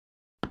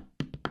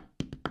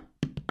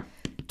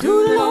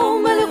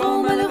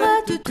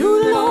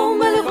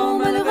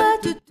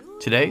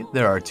Today,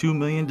 there are 2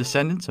 million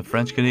descendants of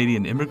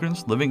French-Canadian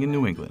immigrants living in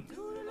New England.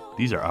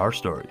 These are our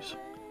stories.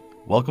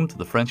 Welcome to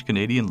the French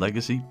Canadian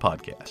Legacy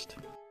Podcast.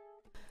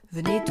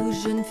 Venez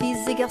tous jeunes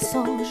filles et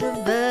garçons,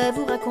 je vais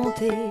vous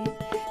raconter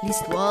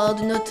l'histoire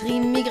de notre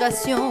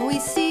immigration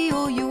ici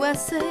au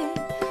USA,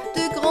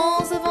 de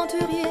grands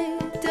aventuriers,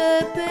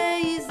 de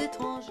pays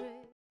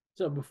étrangers.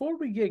 So before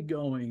we get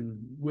going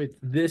with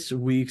this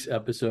week's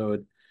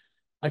episode,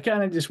 I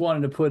kind of just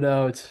wanted to put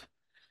out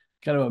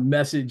kind of a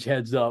message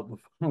heads up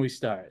before we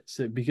start.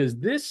 So, because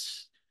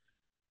this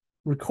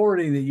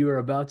recording that you are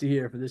about to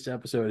hear for this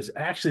episode is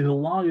actually the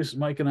longest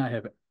Mike and I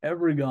have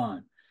ever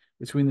gone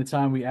between the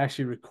time we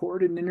actually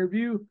recorded an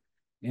interview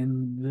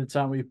and the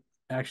time we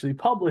actually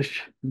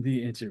publish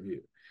the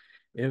interview.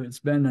 It's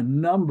been a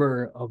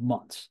number of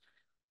months.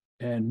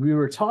 And we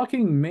were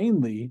talking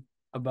mainly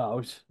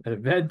about an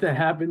event that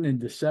happened in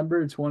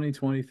December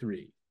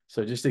 2023.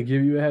 So just to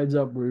give you a heads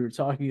up, we were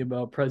talking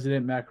about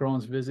President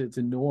Macron's visit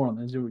to New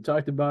Orleans, and we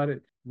talked about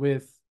it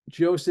with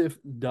Joseph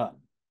Dunn.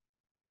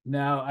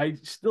 Now, I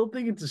still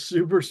think it's a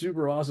super,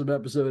 super awesome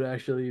episode,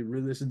 actually.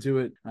 Re-listened to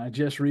it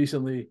just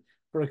recently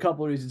for a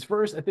couple of reasons.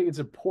 First, I think it's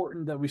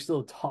important that we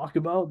still talk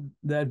about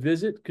that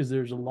visit because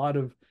there's a lot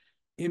of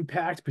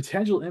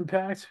potential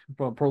impact,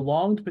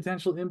 prolonged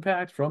potential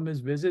impact from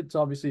his visit. It's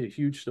obviously a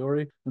huge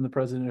story when the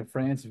president of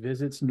France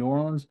visits New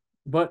Orleans.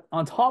 But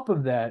on top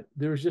of that,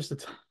 there was just a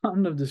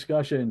ton of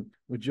discussion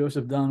with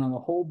Joseph Dunn on a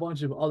whole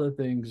bunch of other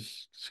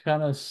things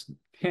kind of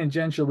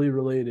tangentially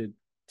related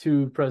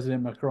to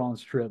President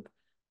Macron's trip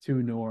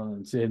to New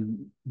Orleans.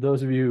 And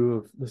those of you who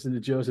have listened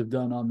to Joseph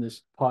Dunn on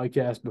this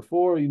podcast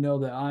before, you know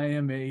that I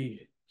am a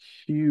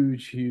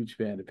huge, huge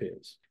fan of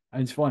his.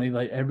 And it's funny,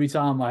 like every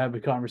time I have a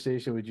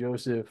conversation with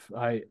Joseph,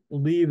 I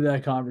leave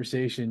that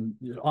conversation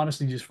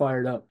honestly just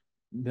fired up,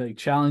 like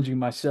challenging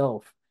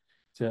myself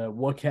to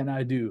what can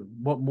I do?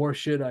 What more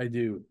should I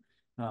do?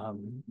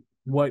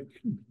 What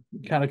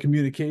kind of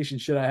communication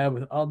should I have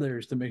with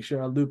others to make sure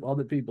I loop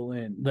other people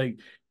in? Like,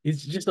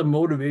 it's just a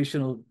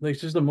motivational, like,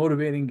 it's just a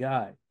motivating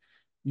guy.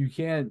 You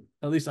can't,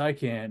 at least I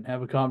can't,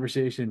 have a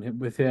conversation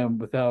with him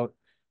without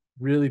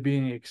really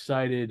being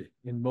excited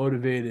and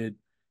motivated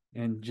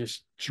and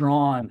just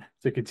drawn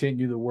to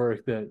continue the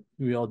work that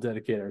we all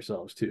dedicate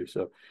ourselves to.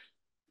 So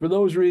for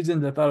those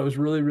reasons, I thought it was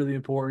really, really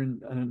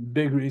important. And a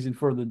big reason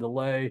for the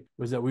delay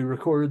was that we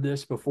recorded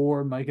this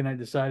before Mike and I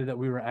decided that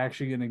we were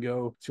actually going to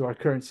go to our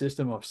current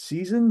system of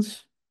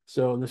seasons.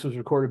 So this was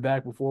recorded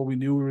back before we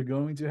knew we were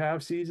going to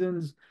have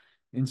seasons.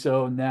 And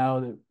so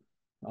now that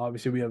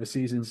obviously we have a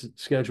seasons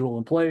schedule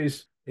in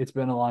place, it's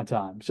been a long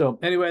time. So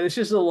anyway, it's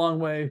just a long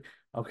way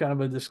of kind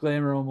of a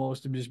disclaimer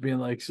almost. I'm just being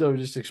like, so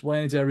just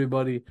explaining to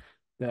everybody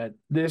that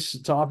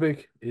this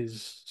topic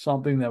is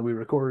something that we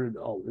recorded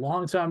a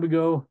long time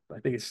ago. I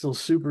think it's still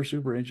super,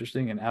 super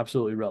interesting and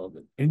absolutely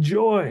relevant.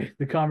 Enjoy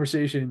the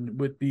conversation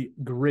with the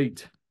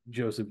great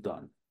Joseph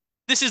Dunn.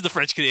 This is the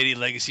French Canadian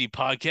Legacy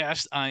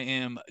Podcast. I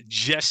am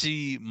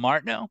Jesse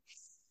Martineau.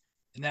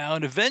 Now,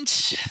 an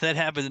event that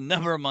happened a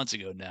number of months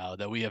ago now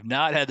that we have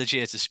not had the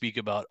chance to speak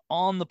about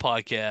on the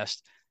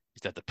podcast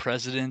is that the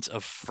president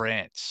of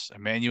France,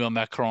 Emmanuel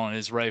Macron, and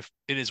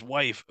his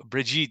wife,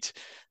 Brigitte,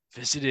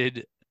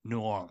 visited New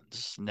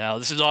Orleans. Now,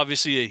 this is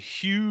obviously a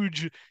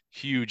huge,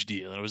 huge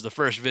deal. It was the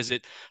first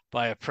visit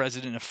by a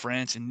president of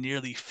France in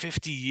nearly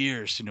 50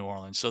 years to New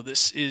Orleans. So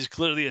this is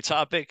clearly a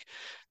topic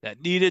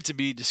that needed to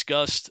be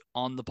discussed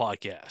on the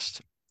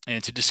podcast.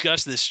 And to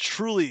discuss this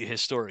truly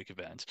historic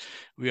event,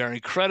 we are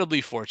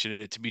incredibly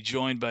fortunate to be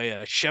joined by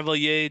a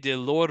Chevalier de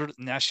l'Ordre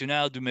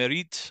National du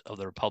Mérite of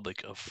the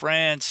Republic of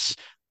France,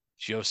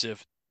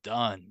 Joseph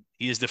Dunn.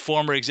 He is the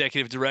former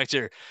executive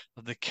director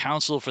of the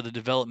Council for the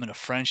Development of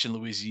French in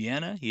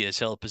Louisiana. He has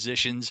held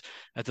positions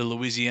at the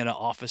Louisiana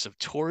Office of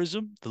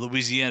Tourism, the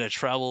Louisiana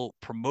Travel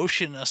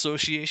Promotion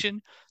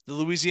Association, the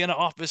Louisiana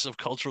Office of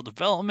Cultural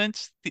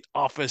Development, the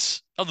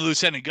Office of the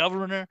Lieutenant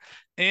Governor,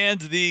 and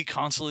the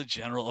Consulate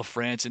General of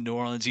France in New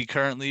Orleans. He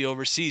currently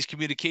oversees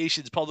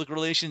communications, public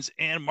relations,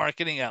 and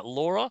marketing at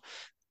Laura,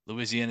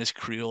 Louisiana's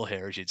Creole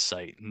Heritage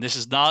Site. And this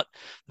is not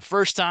the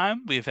first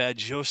time we've had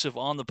Joseph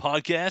on the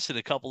podcast, and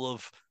a couple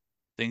of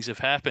things have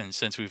happened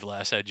since we've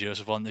last had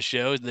Joseph on the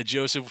show.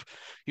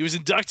 He was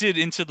inducted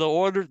into the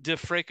Ordre de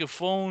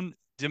Francophone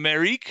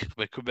d'Amérique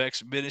by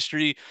Quebec's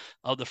Ministry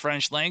of the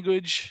French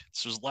Language.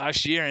 This was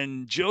last year,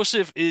 and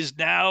Joseph is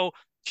now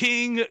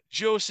King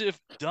Joseph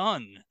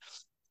Dunn.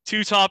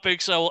 Two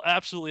topics I will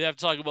absolutely have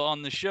to talk about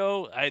on the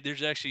show.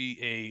 There's actually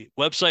a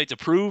website to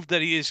prove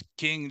that he is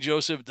King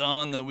Joseph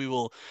Dunn that we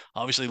will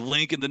obviously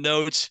link in the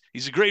notes.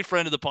 He's a great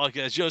friend of the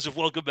podcast. Joseph,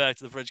 welcome back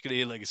to the French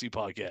Canadian Legacy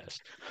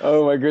Podcast.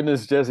 Oh my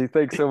goodness, Jesse!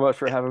 Thanks so much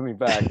for having me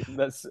back.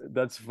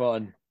 That's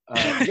fun.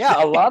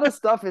 Yeah, a lot of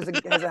stuff has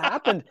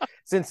happened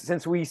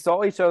since we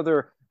saw each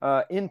other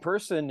in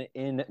person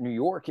in New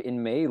York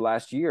in May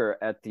last year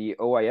at the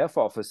OIF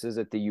offices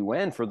at the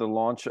UN for the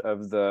launch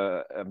of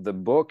the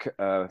book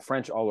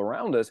French All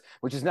Around Us,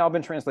 which has now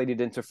been translated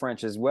into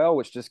French as well,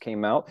 which just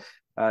came out.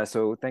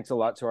 So thanks a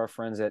lot to our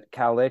friends at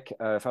Calic,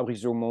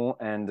 Fabrice Jaumont,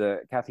 and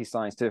Kathy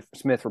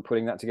Stein-Smith for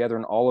putting that together,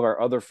 and all of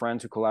our other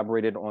friends who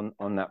collaborated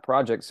on that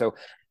project. So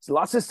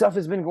lots of stuff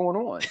has been going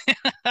on.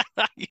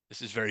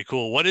 This is very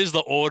cool. What is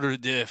the Ordre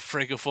des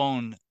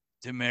Francophones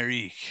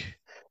d'Amérique?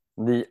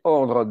 The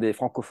Ordre des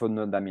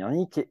Francophones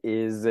d'Amérique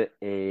is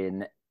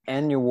an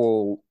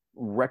annual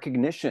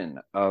recognition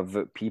of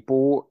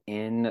people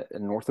in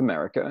North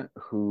America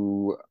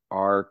who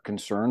are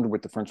concerned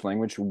with the French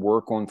language, who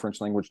work on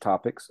French language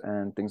topics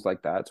and things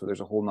like that. So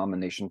there's a whole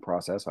nomination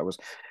process. I was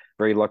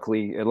very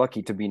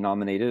lucky to be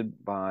nominated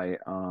by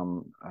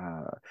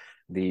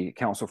the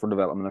Council for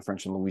Development of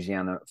French in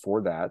Louisiana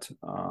for that.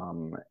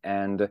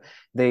 And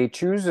they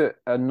choose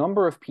a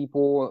number of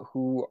people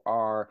who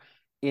are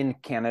in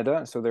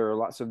Canada. So there are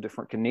lots of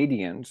different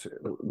Canadians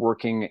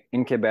working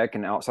in Quebec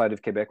and outside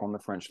of Quebec on the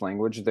French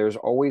language. There's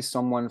always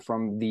someone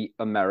from the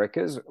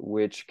Americas,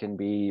 which can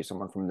be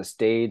someone from the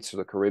States or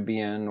the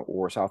Caribbean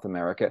or South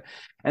America.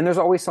 And there's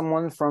always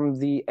someone from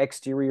the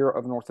exterior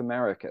of North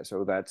America.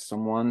 So that's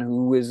someone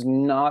who is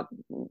not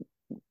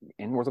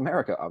in North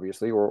America,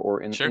 obviously,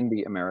 or in, Sure. in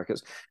the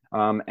Americas.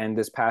 And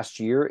this past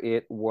year,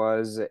 it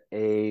was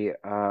a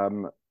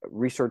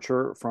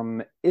researcher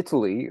from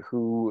Italy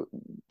who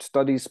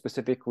studies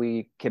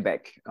specifically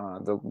Quebec,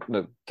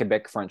 the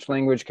Quebec French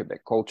language,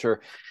 Quebec culture,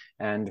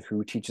 and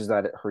who teaches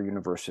that at her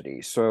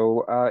university.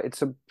 So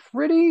it's a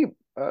pretty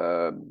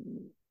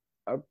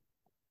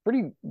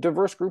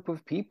diverse group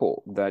of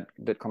people that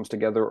comes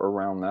together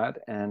around that,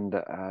 and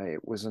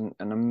it was an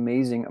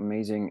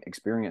amazing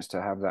experience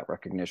to have that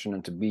recognition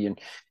and to be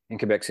in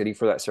Quebec City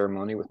for that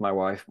ceremony with my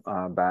wife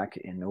back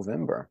in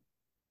November.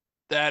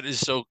 That is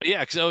so,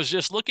 yeah, because I was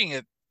just looking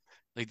at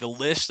like the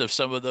list of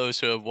some of those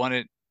who have won it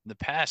in the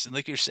past, and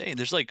like you're saying,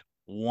 there's like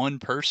one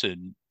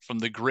person from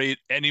the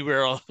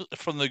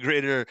from the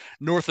greater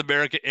North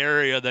America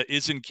area that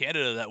is in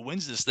Canada that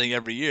wins this thing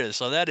every year.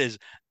 So that is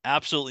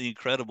absolutely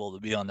incredible to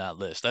be on that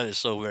list. That is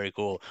so very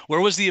cool. Where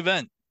was the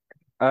event?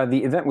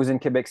 The event was in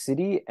Quebec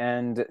City,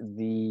 and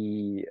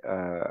the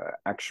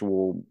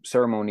actual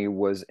ceremony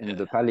was in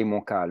the Palais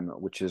Montcalm,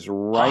 which is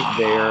right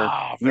there.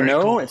 Very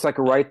cool. It's like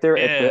right there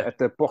Yeah. at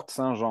the Porte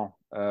Saint-Jean,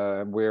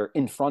 where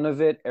in front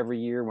of it every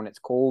year when it's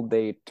cold,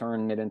 they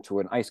turn it into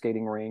an ice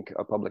skating rink,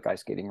 a public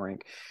ice skating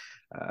rink.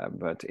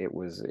 But it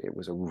was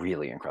a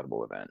really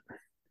incredible event.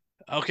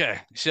 Okay.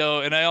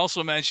 So, and I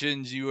also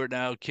mentioned you are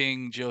now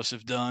King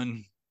Joseph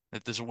Dunn.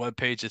 That there's a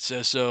webpage that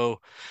says so.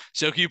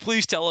 So can you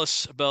please tell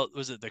us about,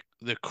 was it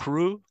the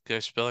crew? Can I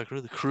spell it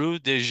crew? The crew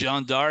de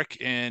Jeanne d'Arc,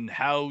 and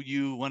how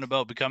you went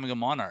about becoming a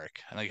monarch?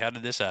 And like, how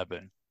did this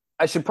happen?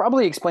 I should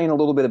probably explain a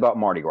little bit about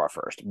Mardi Gras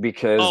first,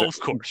 because Oh, of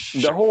course.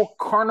 the Sure. whole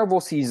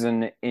carnival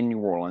season in New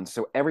Orleans,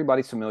 so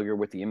everybody's familiar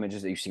with the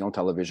images that you see on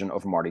television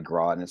of Mardi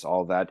Gras, and it's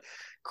all that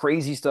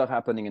crazy stuff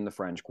happening in the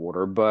French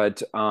Quarter.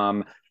 But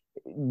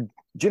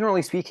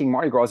generally speaking,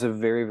 Mardi Gras is a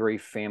very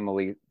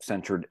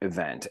family-centered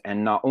event.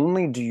 And not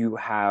only do you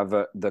have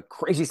the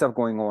crazy stuff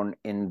going on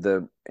in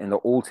the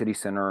old city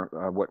center,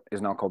 what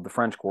is now called the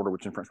French Quarter,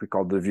 which in French we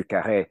call the Vieux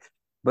Carré,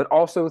 but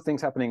also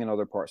things happening in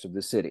other parts of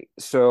the city.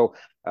 So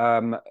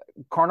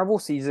Carnival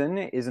season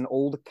is an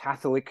old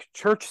Catholic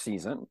church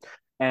season,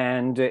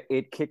 and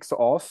it kicks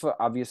off,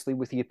 obviously,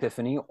 with the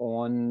Epiphany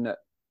on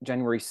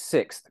January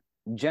 6th.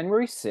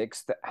 January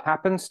 6th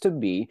happens to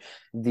be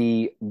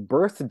the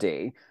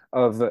birthday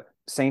of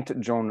Saint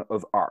Joan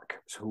of Arc,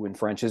 who in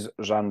French is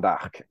Jeanne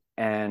d'Arc.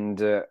 And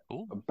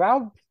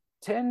about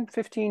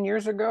 10-15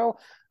 years ago,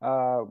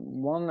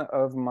 one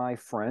of my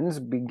friends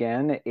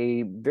began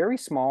a very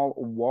small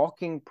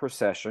walking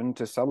procession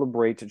to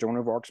celebrate Joan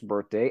of Arc's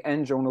birthday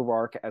and Joan of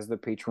Arc as the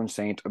patron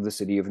saint of the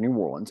city of New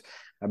Orleans,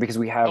 because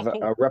we have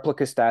a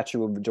replica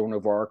statue of Joan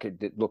of Arc.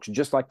 It looks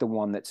just like the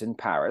one that's in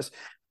Paris.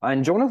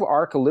 And Joan of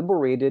Arc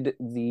liberated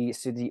the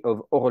city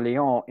of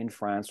Orléans in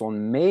France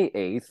on May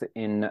 8th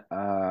in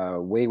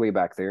way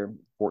back there,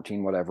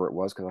 14 whatever it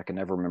was, because I can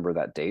never remember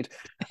that date.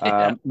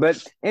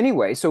 But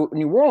anyway, so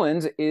New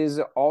Orleans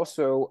is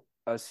also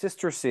a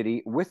sister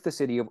city with the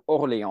city of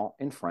Orléans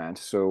in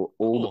France. So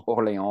Old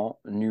Orléans,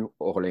 New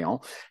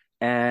Orléans.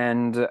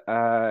 And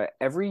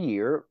every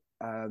year,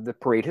 the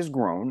parade has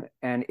grown,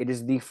 and it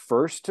is the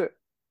first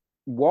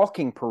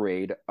walking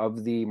parade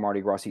of the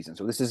Mardi Gras season.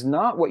 So this is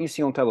not what you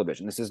see on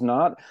television. This is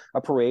not a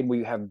parade where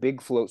you have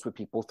big floats with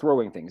people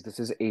throwing things.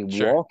 This is a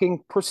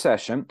walking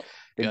procession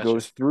that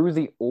goes through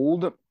the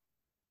old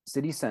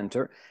city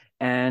center,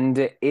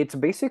 and it's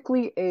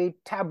basically a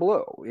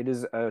tableau. It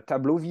is a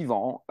tableau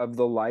vivant of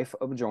the life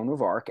of Joan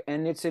of Arc,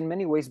 and it's in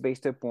many ways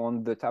based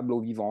upon the tableau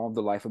vivant of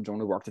the life of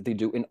Joan of Arc that they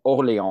do in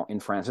Orléans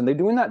in France. And they're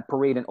doing that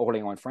parade in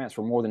Orléans in France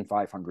for more than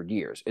 500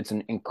 years. It's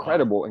an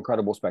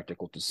incredible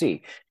spectacle to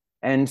see.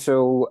 And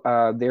so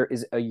there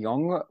is a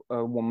young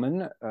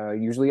woman,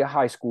 usually a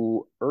high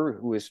schooler,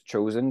 who is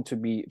chosen to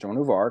be Joan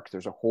of Arc.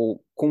 There's a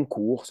whole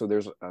concours, so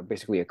there's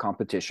basically a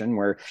competition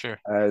where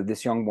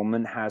this young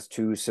woman has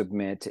to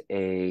submit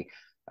a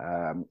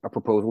a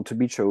proposal to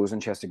be chosen.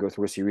 She has to go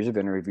through a series of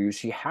interviews.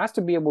 She has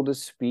to be able to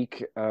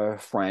speak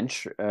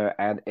French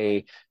at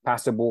a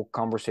passable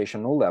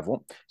conversational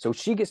level. So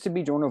she gets to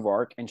be Joan of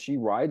Arc, and she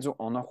rides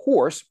on a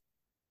horse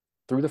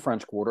through the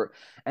French Quarter.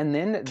 And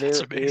then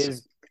there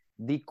is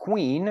the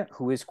Queen,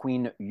 who is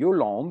Queen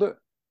Yolande,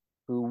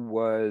 who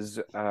was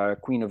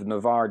Queen of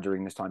Navarre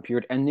during this time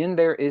period. And then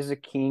there is a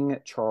King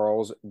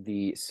Charles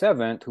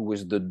VII, who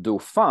was the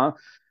Dauphin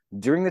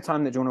during the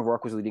time that Joan of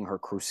Arc was leading her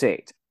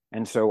crusade.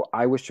 And so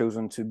I was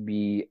chosen to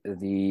be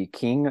the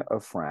King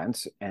of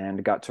France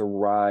and got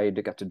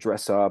to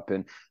dress up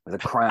and with a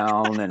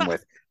crown and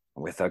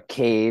with a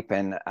cape,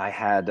 and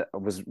I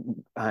was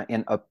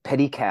in a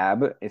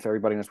pedicab. If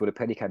everybody knows what a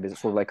pedicab is,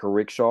 it's sort of like a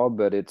rickshaw,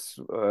 but it's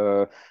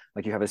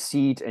like you have a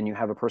seat and you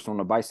have a person on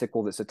a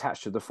bicycle that's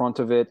attached to the front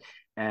of it.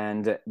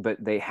 But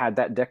they had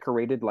that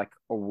decorated like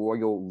a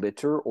royal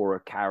litter or a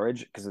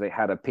carriage, because they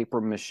had a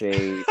paper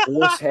mache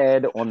horse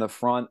head on the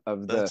front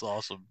of That's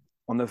awesome.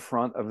 On the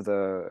front of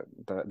the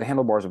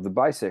handlebars of the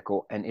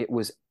bicycle, and it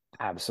was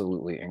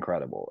absolutely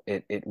incredible.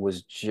 It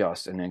was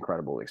just an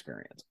incredible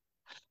experience.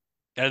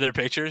 Are there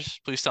pictures?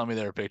 Please tell me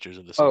there are pictures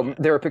of this. Oh,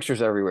 there are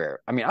pictures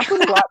everywhere. I mean, I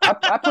put a lot.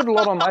 I put a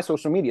lot on my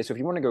social media. So if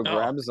you want to go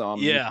grab some,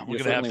 you're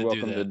certainly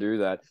welcome to do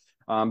that.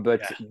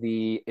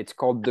 It's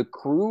called the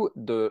Crew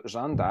de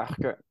Jeanne d'Arc,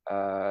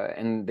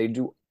 and they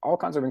do all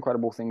kinds of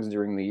incredible things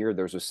during the year.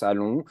 There's a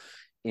salon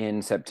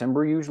in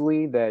September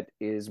usually that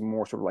is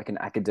more sort of like an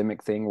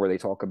academic thing where they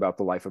talk about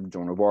the life of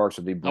Joan of Arc.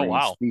 So they bring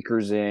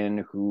speakers in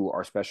who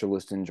are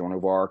specialists in Joan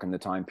of Arc and the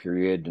time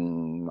period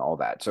and all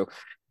that. So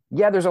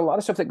yeah, there's a lot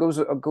of stuff that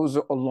goes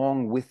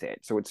along with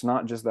it. So it's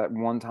not just that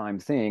one-time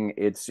thing.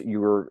 It's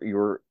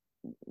you're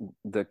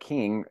the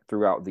king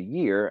throughout the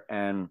year.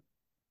 And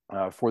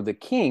for the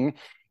king,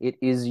 it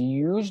is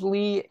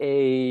usually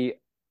a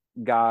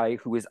guy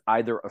who is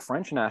either a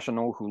French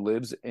national who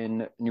lives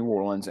in New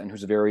Orleans and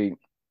who's very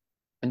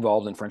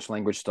involved in French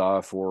language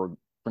stuff or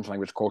French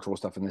language cultural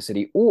stuff in the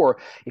city, or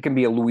it can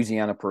be a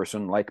Louisiana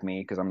person like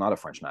me, because I'm not a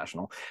French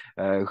national,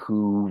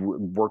 who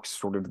works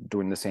sort of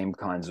doing the same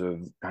kinds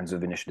of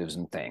initiatives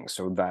and things.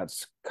 So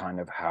that's kind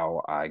of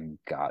how I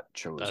got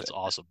chosen. That's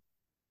awesome.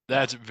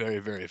 That's very,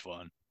 very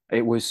fun.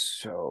 It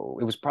was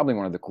probably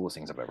one of the coolest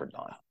things I've ever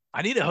done.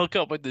 I need to hook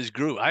up with this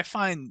group. I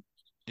find,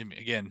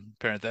 again,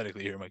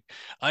 parenthetically here, Mike,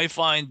 I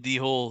find the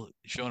whole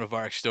Joan of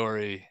Arc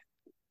story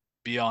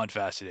beyond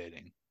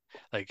fascinating.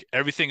 Like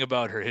everything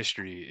about her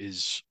history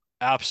is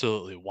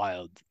absolutely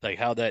wild. Like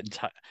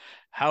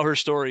how her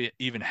story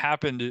even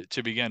happened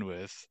to begin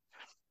with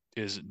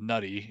is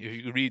nutty.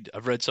 If you read,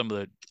 I've read some of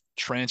the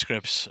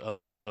transcripts of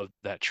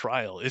that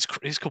trial.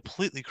 It's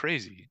completely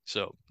crazy.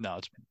 So no,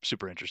 it's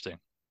super interesting.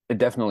 It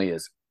definitely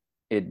is.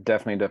 It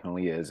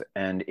definitely is.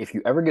 And if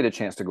you ever get a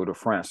chance to go to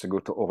France, to go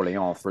to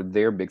Orléans for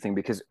their big thing,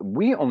 because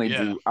we only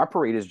do, our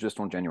parade is just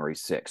on January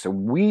 6th.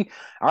 So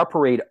our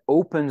parade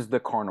opens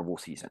the carnival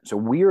season. So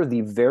we are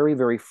the very,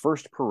 very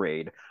first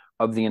parade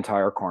of the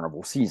entire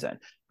carnival season,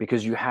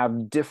 because you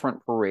have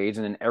different parades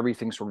and then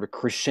everything sort of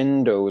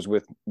crescendos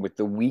with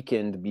the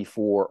weekend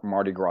before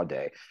Mardi Gras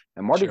Day.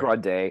 And Mardi Gras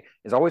Day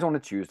is always on a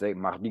Tuesday,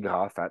 Mardi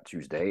Gras, Fat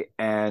Tuesday,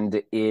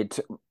 and it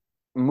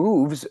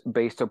moves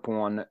based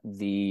upon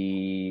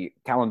the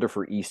calendar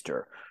for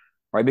Easter,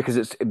 right?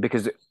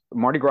 Because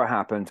Mardi Gras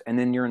happens, and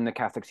then you're in the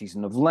Catholic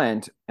season of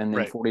Lent, and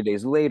then 40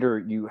 days later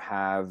you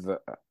have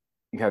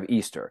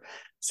Easter.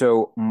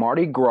 So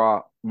Mardi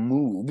Gras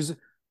moves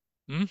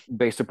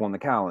based upon the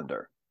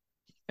calendar,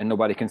 and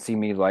nobody can see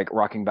me like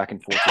rocking back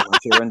and forth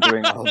and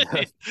doing all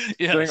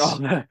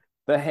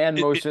the hand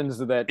motions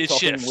that talking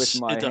shifts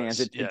with my hands.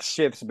 It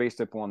shifts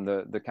based upon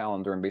the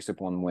calendar and based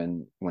upon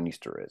when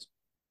Easter is.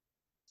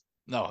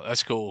 No,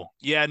 that's cool.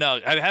 Yeah,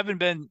 no, I haven't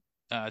been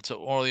to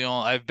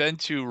Orléans. I've been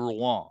to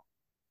Rouen.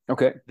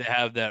 Okay. They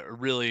have that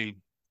really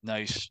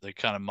nice, like,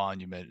 kind of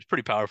monument. It's a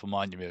pretty powerful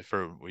monument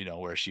for,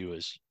 where she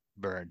was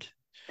burned,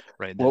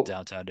 right in that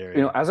downtown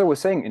area. As I was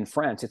saying, in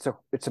France,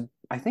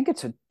 I think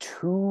it's a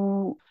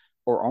 2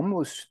 or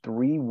almost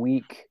 3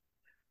 week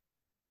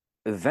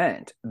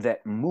event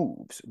that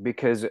moves,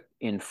 because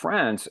in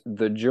France,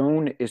 the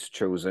Joan is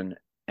chosen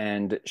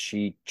and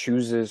she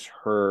chooses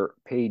her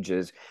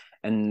pages.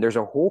 And there's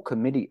a whole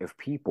committee of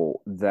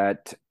people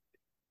that,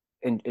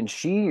 and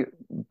she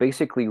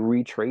basically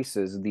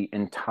retraces the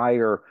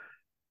entire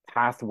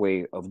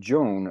pathway of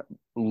Joan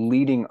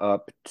leading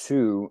up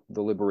to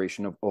the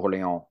liberation of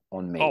Orléans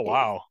on May 8th. Oh,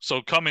 wow.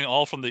 So coming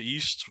all from the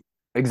east?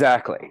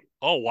 Exactly.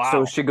 Oh, wow.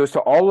 So she goes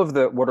to all of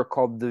what are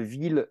called the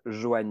villes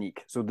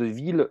joanniques. So the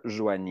villes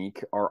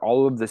joanniques are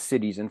all of the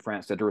cities in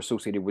France that are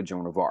associated with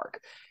Joan of Arc.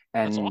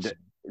 And that's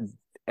awesome.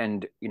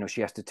 And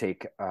she has to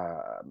take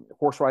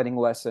horse riding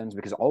lessons,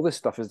 because all this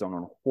stuff is done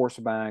on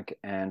horseback.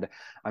 And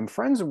I'm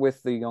friends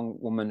with the young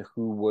woman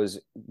who was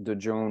the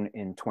Joan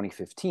in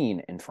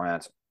 2015 in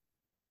France,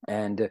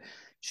 and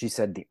she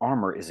said the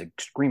armor is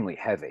extremely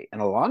heavy,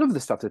 and a lot of the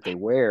stuff that they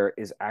wear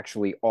is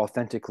actually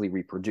authentically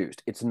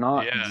reproduced. It's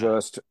not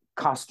just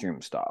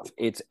costume stuff.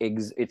 It's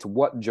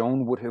what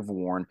Joan would have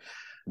worn.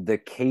 The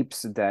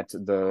capes that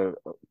the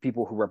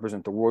people who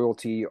represent the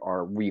royalty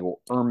are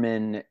real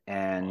ermine,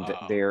 and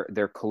Wow.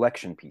 they're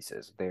collection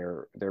pieces.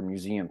 They're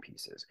museum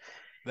pieces.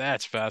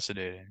 That's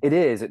fascinating. It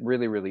is. It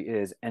really, really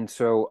is. And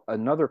so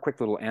another quick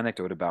little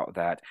anecdote about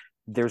that.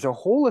 There's a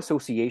whole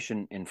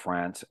association in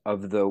France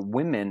of the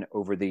women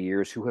over the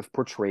years who have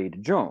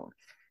portrayed Joan. Oh, cool.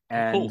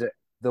 And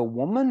the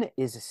woman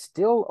is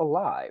still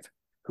alive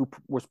who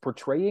was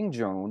portraying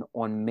Joan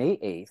on May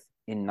 8th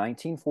in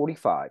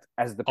 1945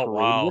 as the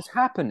parade was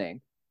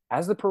happening.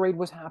 As the parade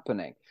was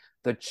happening,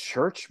 the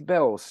church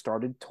bells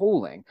started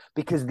tolling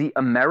because the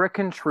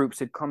American troops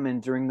had come in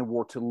during the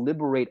war to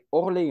liberate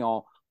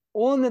Orléans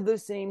on the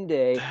same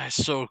day. That's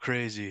so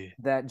crazy.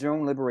 That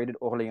Joan liberated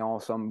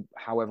Orléans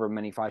however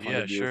many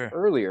 500 years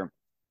earlier.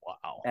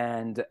 Wow.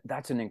 And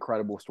that's an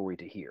incredible story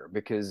to hear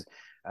because,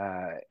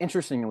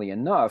 interestingly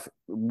enough,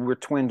 we're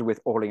twinned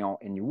with Orléans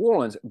in New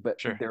Orleans, but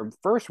their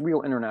first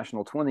real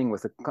international twinning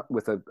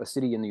with a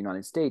city in the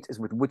United States is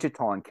with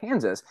Wichita in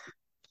Kansas.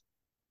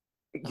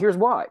 Here's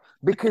why.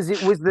 Because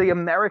it was the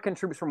American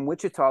troops from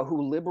Wichita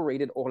who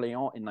liberated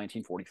Orléans in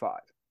 1945.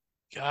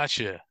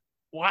 Gotcha.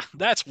 Wow,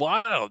 that's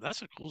wild.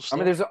 That's a cool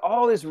story. I mean, there's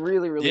all this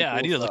really, really cool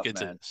I need to stuff, look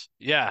into man. this.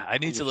 Yeah, I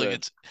need to look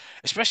into,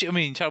 especially, I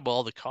mean, you talk about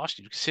all the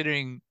costumes,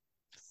 considering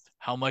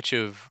how much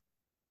of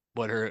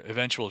what her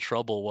eventual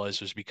trouble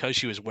was because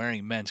she was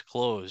wearing men's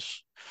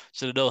clothes.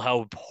 So to know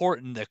how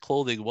important that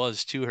clothing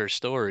was to her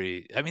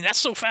story, I mean, that's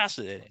so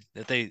fascinating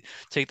that they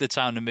take the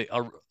time to make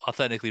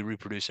authentically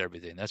reproduce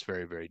everything. That's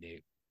very, very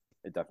neat.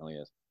 It definitely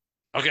is.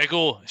 Okay,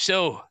 cool.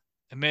 So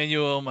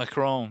Emmanuel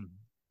Macron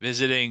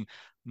visiting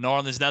New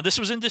Orleans. Now, this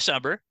was in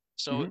December,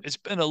 so it's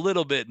been a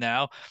little bit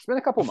now. It's been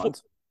a couple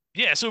months.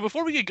 Yeah. So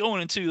before we get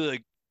going into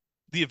like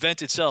the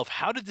event itself,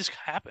 how did this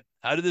happen?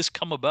 How did this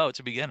come about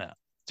to begin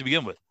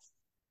with?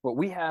 Well,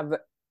 we have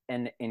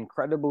an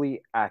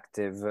incredibly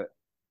active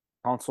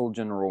consul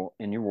general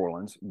in New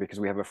Orleans because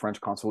we have a French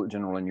consulate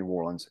general in New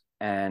Orleans.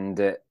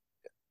 And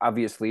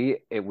obviously,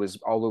 it was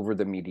all over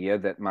the media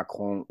that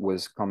Macron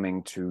was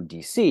coming to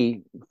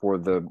DC for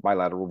the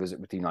bilateral visit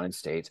with the United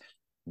States,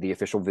 the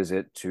official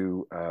visit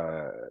to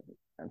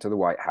the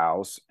White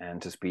House,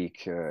 and to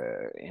speak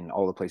in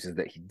all the places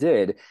that he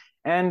did.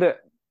 And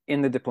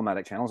in the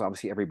diplomatic channels,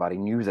 obviously everybody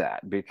knew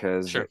that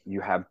because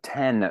you have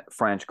 10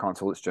 French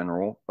consulates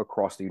general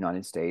across the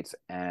United States,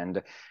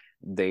 and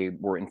they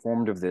were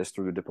informed of this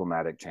through the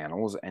diplomatic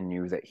channels and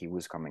knew that he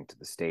was coming to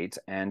the States.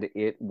 And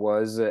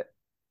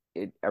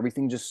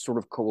everything just sort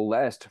of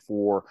coalesced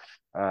for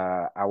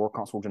our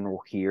consul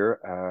general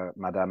here,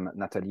 Madame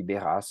Nathalie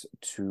Berras,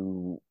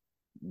 to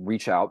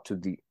reach out to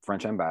the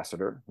French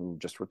ambassador who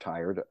just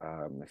retired,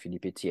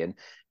 Philippe Etienne,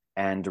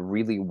 and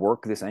really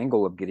work this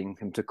angle of getting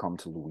him to come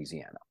to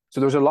Louisiana. So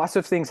there's lots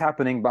of things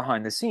happening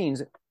behind the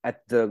scenes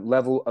at the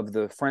level of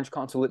the French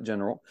consulate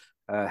general.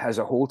 Has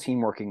a whole team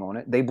working on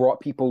it. They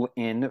brought people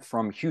in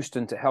from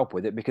Houston to help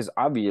with it because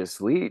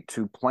obviously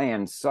to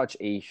plan such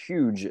a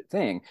huge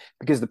thing,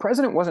 because the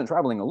president wasn't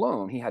traveling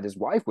alone. He had his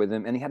wife with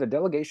him, and he had a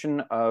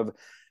delegation of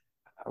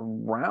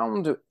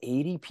around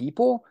 80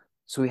 people.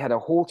 So he had a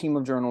whole team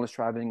of journalists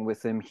traveling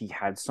with him. He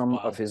had some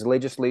of his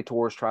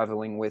legislators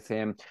traveling with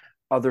him,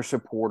 other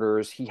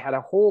supporters. He had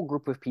a whole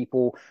group of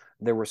people.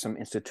 There were some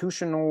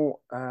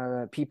institutional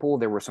people.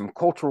 There were some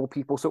cultural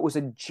people. So it was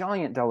a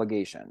giant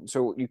delegation.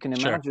 So you can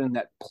imagine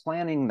that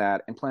planning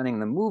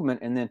the movement,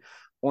 and then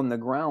on the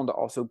ground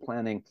also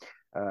planning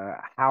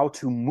how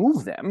to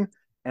move them,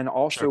 and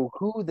also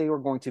who they were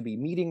going to be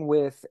meeting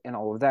with, and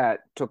all of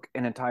that took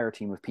an entire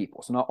team of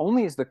people. So not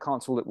only is the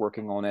consulate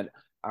working on it,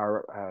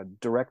 our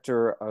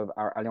director of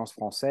our Alliance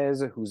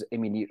Française, who's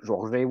Émilie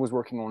Georget, was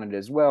working on it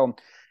as well.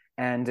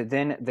 And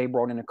then they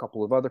brought in a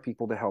couple of other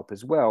people to help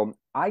as well.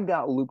 I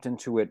got looped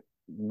into it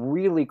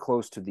really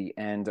close to the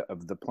end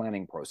of the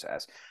planning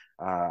process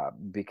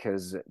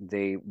because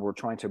they were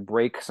trying to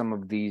break some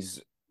of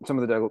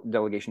the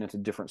delegation into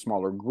different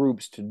smaller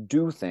groups to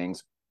do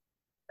things.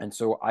 And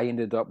so I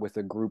ended up with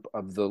a group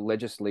of the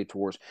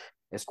legislators,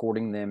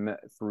 escorting them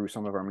through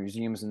some of our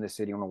museums in the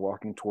city on a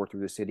walking tour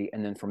through the city.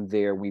 And then from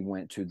there, we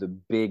went to the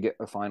big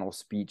final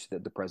speech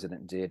that the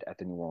president did at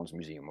the New Orleans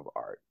Museum of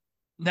Art.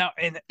 Now,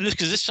 and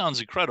because this sounds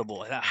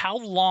incredible, how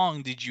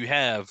long did you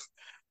have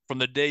from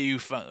the day you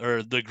found,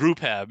 or the group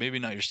had, maybe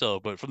not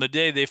yourself, but from the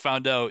day they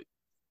found out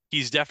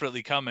he's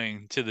definitely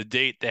coming to the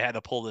date they had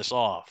to pull this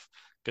off?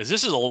 Because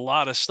this is a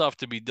lot of stuff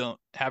to be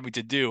having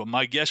to do.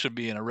 My guess would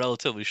be in a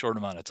relatively short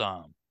amount of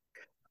time.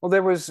 Well,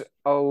 there was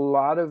a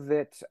lot of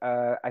it.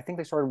 I think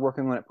they started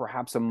working on it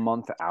perhaps a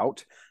month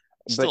out.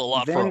 Still a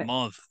lot for a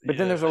month. But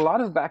then there's a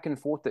lot of back and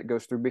forth that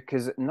goes through,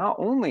 because not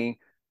only,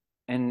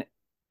 and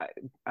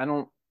I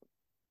don't,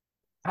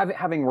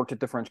 having worked at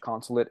the French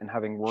consulate and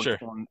having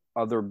worked on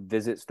other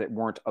visits that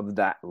weren't of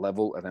that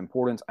level of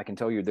importance, I can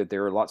tell you that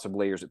there are lots of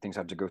layers that things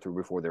have to go through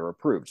before they're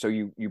approved. So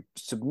you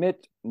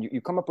submit,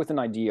 you come up with an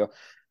idea,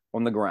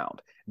 on the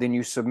ground. Then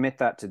you submit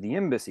that to the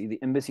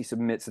embassy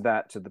submits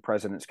that to the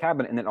president's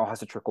cabinet, and it all has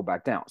to trickle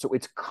back down. So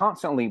it's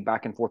constantly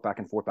back and forth, back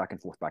and forth, back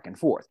and forth, back and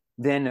forth.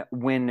 Then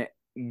when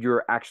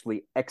you're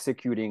actually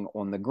executing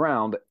on the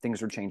ground,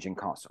 things are changing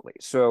constantly.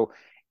 So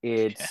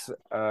it's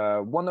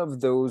one of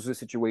those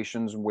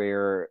situations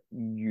where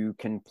you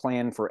can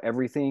plan for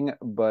everything,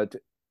 but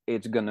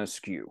it's gonna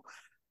skew.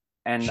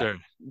 And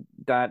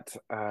that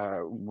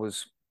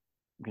was,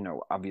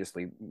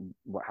 obviously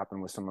what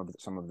happened with some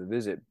of the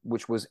visit,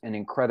 which was an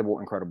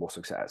incredible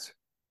success.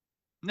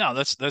 No,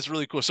 that's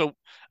really cool. So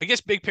I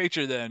guess big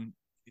picture then,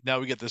 now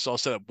we get this all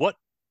set up. What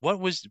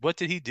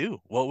did he do?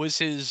 What was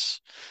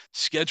his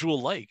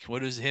schedule like?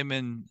 What is him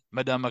and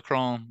Madame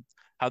Macron,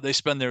 how they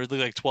spend their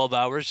like 12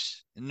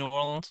 hours in New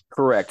Orleans?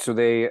 Correct. So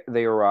they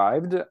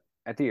arrived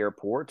at the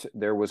airport.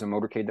 There was a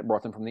motorcade that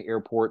brought them from the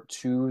airport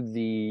to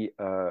the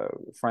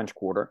French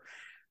Quarter.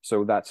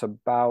 So that's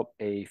about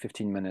a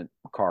 15-minute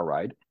car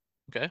ride.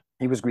 Okay.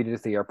 He was greeted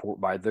at the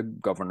airport by the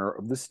governor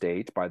of the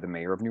state, by the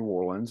mayor of New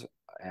Orleans.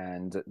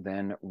 And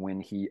then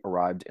when he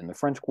arrived in the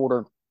French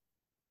Quarter,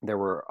 there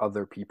were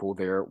other people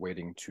there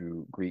waiting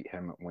to greet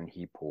him when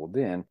he pulled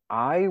in.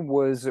 I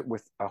was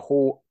with a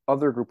whole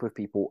other group of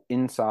people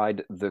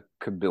inside the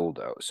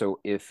Cabildo.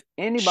 So if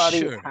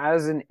anybody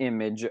has an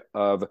image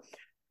of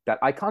that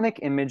iconic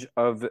image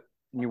of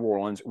New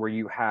Orleans where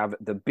you have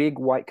the big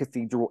white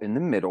cathedral in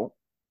the middle,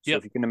 so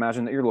if you can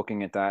imagine that you're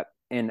looking at that,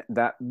 and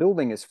that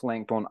building is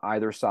flanked on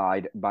either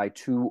side by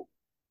two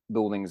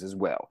buildings as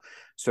well.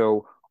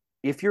 So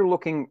if you're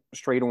looking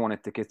straight on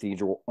at the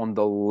cathedral, on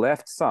the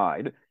left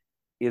side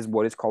is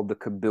what is called the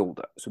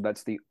Cabildo. So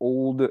that's the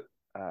old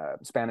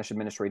Spanish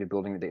administrative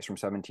building that dates from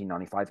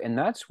 1795. And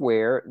that's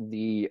where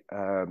the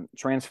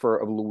transfer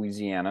of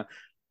Louisiana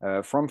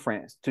from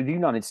France to the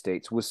United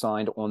States was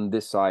signed on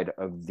this side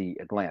of the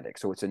Atlantic.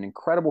 So it's an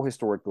incredible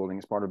historic building.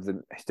 It's part of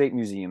the State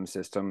Museum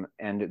system.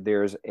 And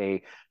there's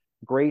a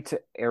great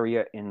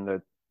area in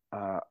the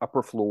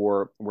upper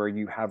floor where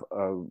you have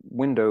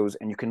windows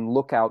and you can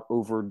look out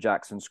over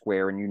Jackson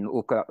Square and you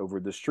look out over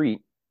the street.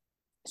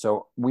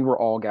 So we were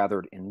all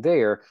gathered in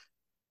there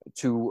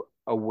to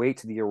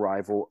await the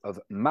arrival of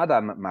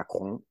Madame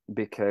Macron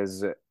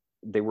because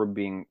they were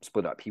being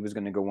split up. He was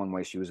going to go one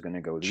way, she was going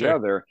to go the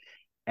other.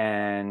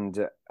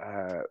 And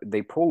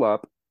they pull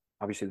up.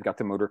 Obviously, they've got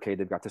the motorcade,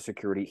 they've got the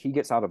security. He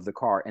gets out of the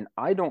car, and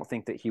I don't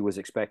think that he was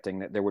expecting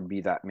that there would be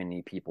that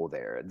many people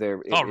there.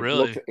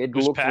 Really? It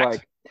looked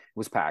like it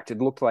was packed. It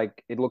looked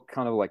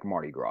kind of like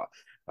Mardi Gras.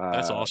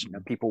 That's awesome.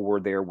 People were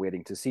there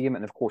waiting to see him,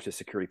 and of course, the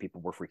security people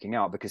were freaking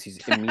out because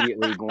he's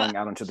immediately going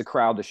out into the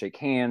crowd to shake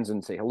hands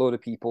and say hello to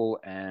people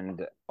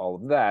and all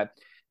of that.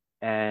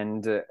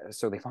 And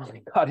so they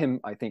finally got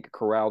him, I think,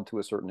 corralled to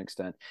a certain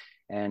extent.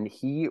 And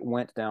he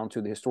went down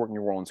to the Historic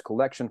New Orleans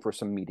Collection for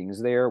some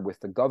meetings there with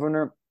the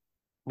governor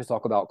to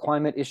talk about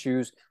climate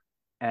issues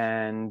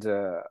and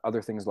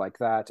other things like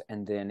that.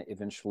 And then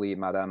eventually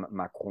Madame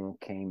Macron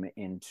came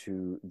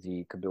into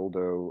the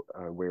Cabildo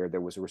where there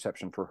was a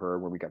reception for her,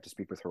 where we got to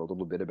speak with her a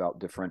little bit about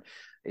different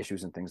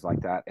issues and things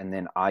like that. And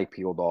then I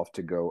peeled off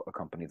to go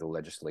accompany the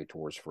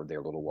legislators for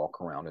their little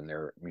walk around in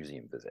their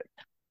museum visit.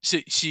 So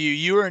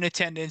you were in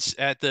attendance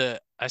at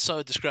I saw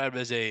it described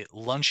as a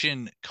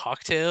luncheon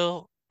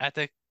cocktail at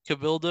the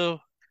Cabildo.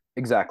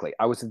 Exactly.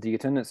 I was at the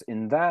attendance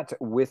in that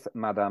with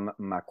Madame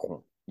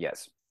Macron.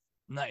 Yes.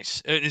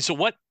 Nice. And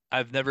so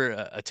I've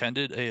never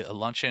attended a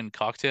luncheon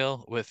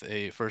cocktail with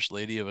a first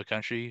lady of a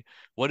country.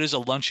 What does a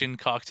luncheon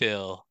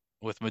cocktail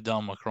with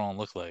Madame Macron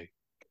look like?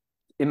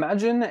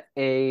 Imagine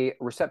a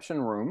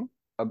reception room,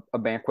 a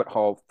banquet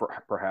hall,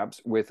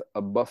 perhaps, with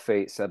a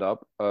buffet set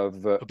up of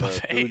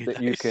food that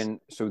you can,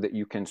 so that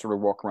you can sort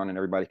of walk around and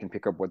everybody can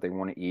pick up what they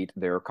want to eat.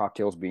 There are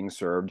cocktails being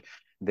served.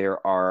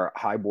 There are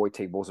high boy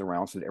tables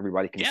around so that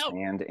everybody can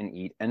stand and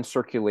eat and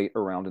circulate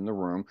around in the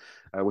room,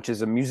 which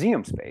is a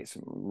museum space.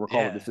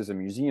 Recall that this is a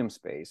museum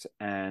space.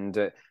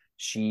 And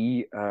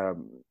she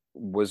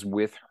was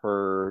with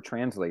her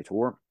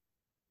translator.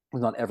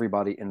 Not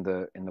everybody in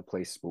the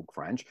place spoke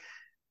French.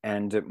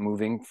 And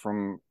moving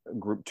from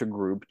group to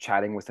group,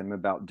 chatting with them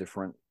about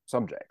different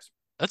subjects.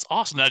 That's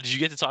awesome. Now, did you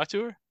get to talk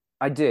to her?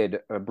 I did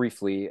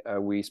briefly.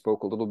 We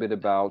spoke a little bit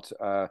about,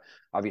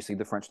 obviously,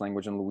 the French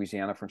language in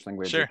Louisiana, French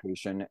language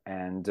education,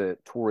 and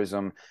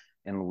tourism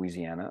in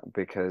Louisiana,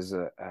 because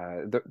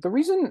the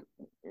reason,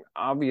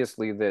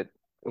 obviously, that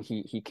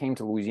he came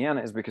to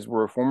Louisiana is because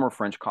we're a former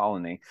French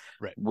colony.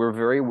 Right. We're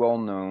very well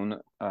known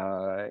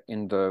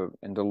in the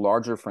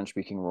larger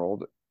French-speaking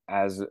world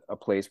as a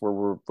place where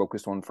we're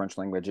focused on French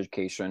language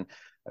education,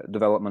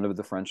 development of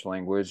the French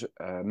language,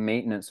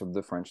 maintenance of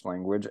the French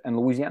language. And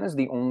Louisiana is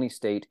the only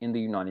state in the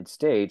United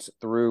States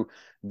through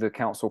the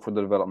Council for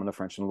the Development of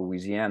French in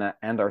Louisiana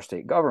and our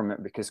state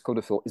government, because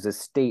CODEFIL is a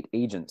state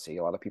agency.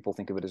 A lot of people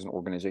think of it as an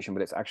organization,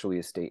 but it's actually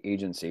a state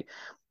agency.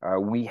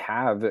 We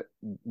have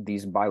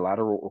these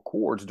bilateral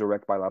accords,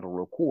 direct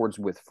bilateral accords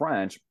with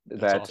French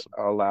that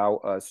allow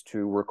us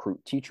to recruit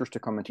teachers to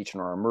come and teach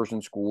in our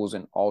immersion schools,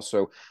 and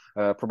also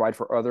provide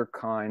for other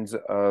kinds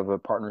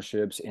of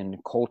partnerships in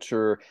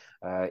culture,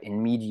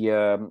 in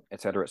media,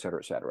 et cetera, et cetera,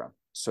 et cetera.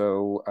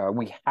 So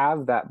we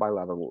have that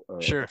bilateral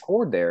Sure.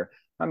 accord there.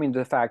 I mean,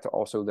 the fact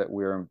also that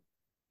we're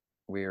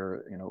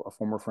a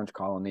former French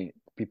colony,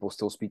 people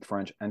still speak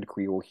French and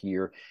Creole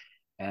here.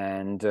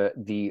 And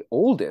the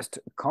oldest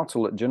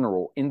consulate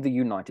general in the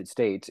United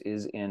States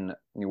is in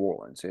New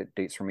Orleans. It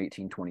dates from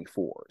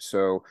 1824.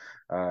 So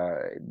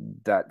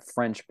that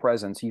French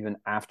presence, even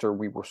after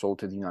we were sold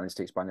to the United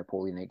States by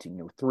Napoleon in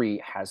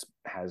 1803, has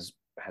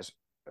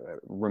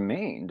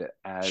remained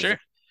as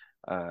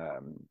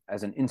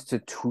an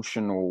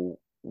institutional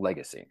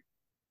legacy.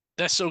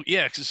 That's so,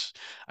 yeah, because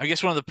I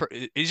guess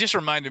it just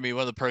reminded me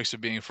one of the perks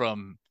of being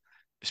from,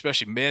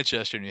 especially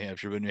Manchester, New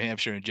Hampshire, but New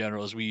Hampshire in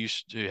general, is we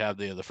used to have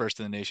the first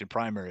in the nation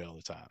primary all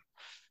the time.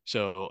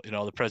 So,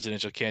 the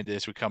presidential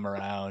candidates would come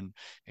around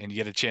and you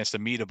get a chance to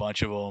meet a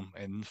bunch of them.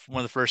 And one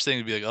of the first things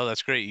would be like, oh,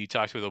 that's great. You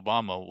talked with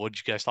Obama. What did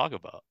you guys talk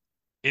about?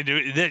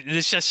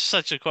 It's just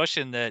such a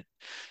question that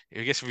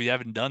I guess if you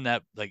haven't done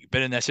that, like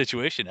been in that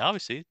situation,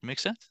 obviously it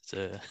makes sense.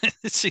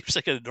 It seems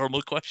like a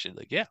normal question.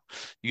 Like, yeah,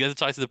 you got to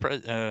talk to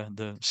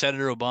the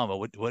Senator Obama.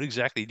 What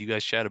exactly do you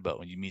guys chat about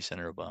when you meet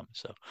Senator Obama?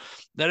 So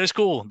that is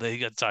cool that you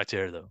got to talk to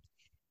her though.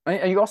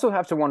 And you also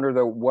have to wonder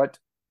though,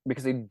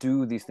 because they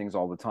do these things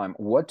all the time,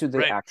 what do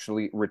they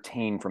actually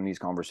retain from these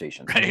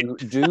conversations? Right.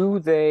 Do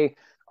they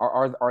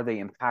are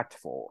they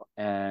impactful,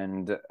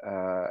 and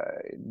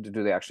do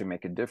they actually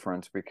make a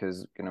difference?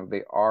 Because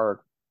they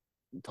are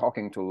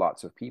talking to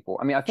lots of people.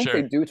 I mean, I think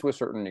they do to a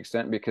certain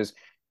extent, because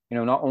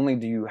not only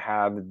do you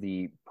have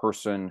the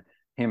person,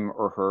 him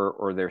or her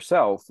or their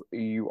self,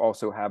 you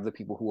also have the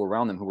people who are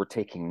around them who are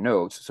taking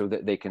notes so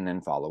that they can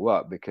then follow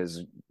up,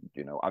 because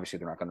obviously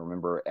they're not going to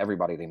remember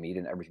everybody they meet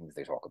and everything that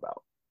they talk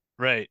about.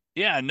 Right.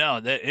 Yeah,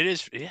 no, that it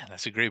is. Yeah,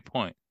 that's a great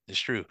point.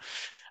 It's true.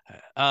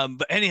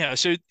 But anyhow,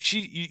 so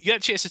you got a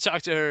chance to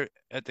talk to her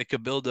at the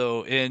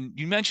Cabildo, and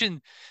you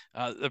mentioned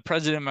the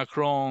President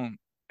Macron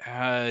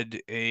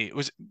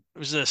was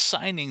a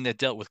signing that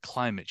dealt with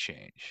climate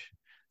change.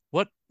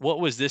 What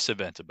was this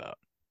event about?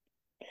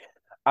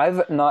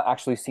 I've not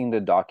actually seen the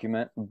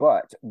document,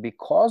 but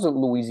because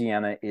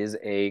Louisiana is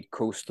a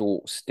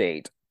coastal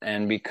state,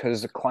 and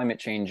because climate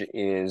change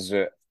is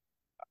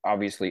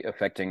obviously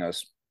affecting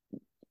us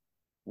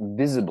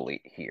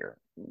visibly here,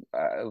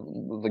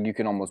 like you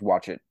can almost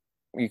watch it.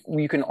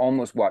 You can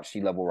almost watch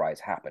sea level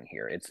rise happen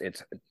here. It's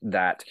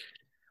that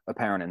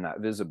apparent and that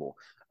visible.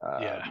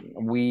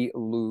 We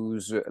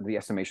lose, the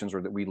estimations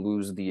are that we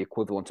lose the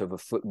equivalent of a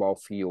football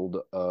field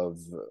of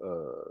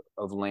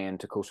land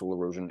to coastal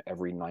erosion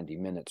every 90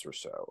 minutes or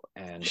so.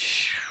 And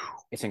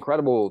it's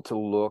incredible to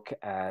look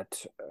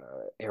at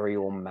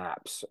aerial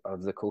maps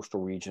of the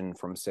coastal region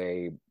from,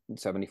 say,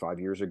 75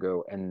 years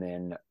ago, and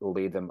then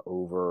lay them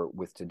over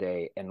with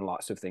today, and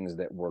lots of things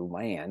that were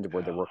land,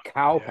 where there were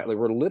there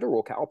were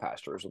literal cow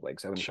pastures like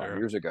 75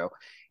 years ago,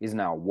 is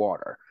now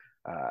water.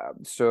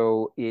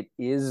 So it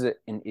is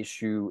an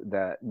issue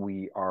that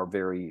we are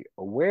very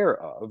aware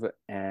of,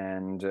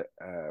 and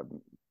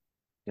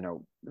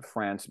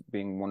France,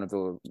 being one of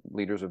the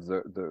leaders of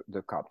the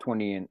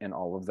COP20 and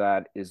all of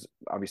that, is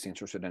obviously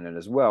interested in it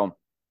as well.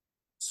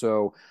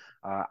 So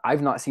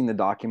I've not seen the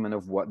document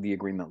of what the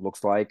agreement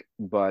looks like,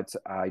 but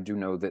I do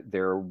know that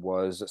there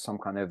was some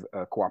kind of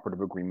cooperative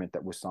agreement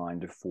that was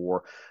signed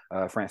for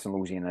France and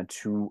Louisiana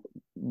to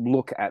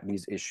look at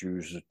these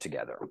issues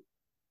together.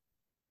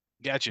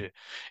 Gotcha.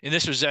 And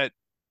this was at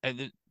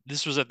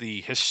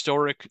the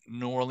historic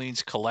New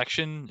Orleans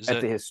collection.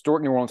 The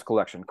historic New Orleans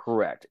collection,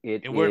 correct?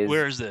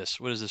 Where is this?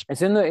 What is this?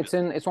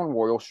 It's on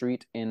Royal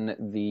Street in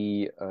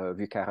the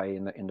Vieux Carré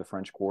in the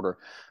French Quarter.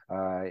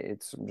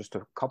 It's just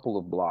a couple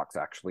of blocks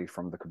actually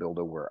from the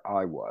Cabildo where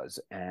I was,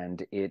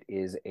 and it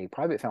is a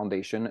private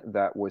foundation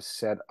that was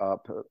set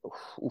up.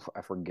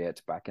 I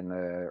forget, back in the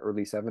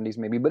early 70s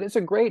maybe, but it's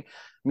a great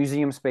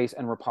museum space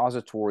and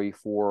repository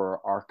for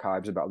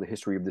archives about the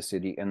history of the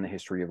city and the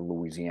history of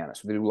Louisiana.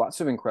 So they do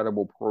lots of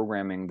incredible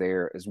programming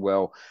there as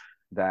well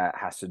that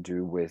has to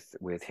do with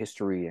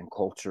history and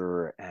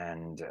culture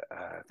and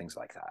things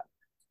like that.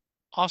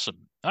 Awesome.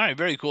 All right,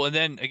 very cool. And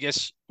then I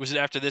guess, was it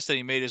after this that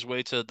he made his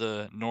way to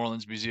the New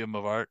Orleans Museum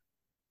of Art?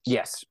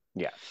 Yes.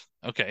 Yeah.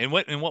 Okay. And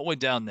what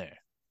went down there?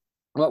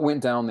 What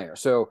went down there?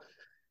 So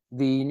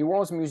the New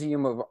Orleans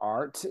Museum of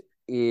Art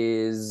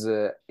is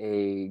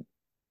an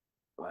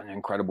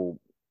incredible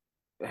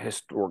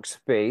historic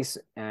space,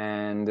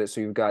 and so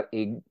you've got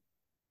a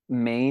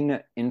main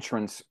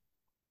entrance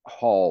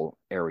hall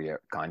area,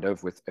 kind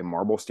of, with a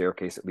marble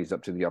staircase that leads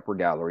up to the upper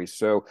gallery.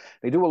 So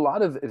they do a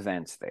lot of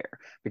events there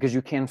because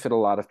you can fit a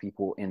lot of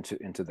people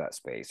into that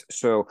space.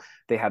 So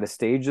they had a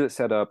stage that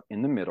set up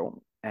in the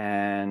middle,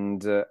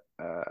 and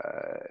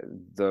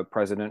the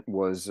president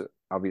was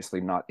obviously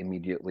not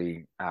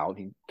immediately out.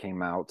 He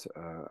came out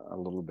a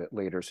little bit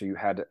later. So you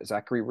had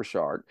Zachary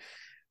Richard,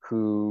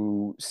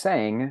 who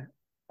sang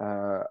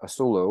a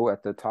solo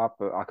at the top,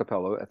 a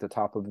cappella at the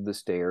top of the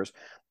stairs,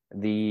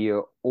 the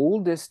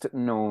oldest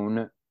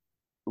known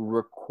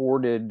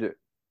recorded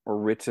or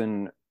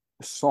written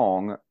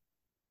song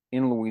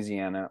in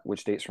Louisiana,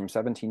 which dates from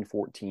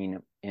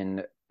 1714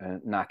 in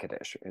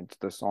Natchitoches.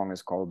 The song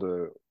is called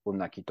Au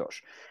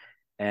Natchitoches.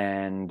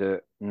 And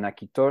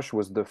Natchitoches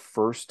was the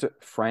first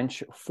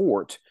French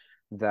fort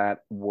that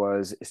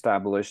was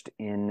established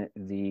in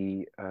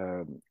the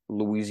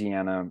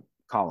Louisiana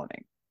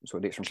colony. So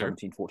it dates from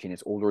 1714.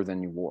 It's older than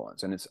New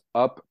Orleans, and it's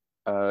up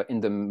in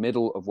the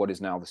middle of what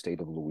is now the state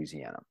of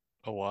Louisiana.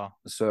 Oh, wow.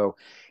 So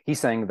he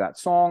sang that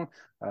song.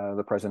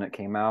 The president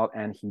came out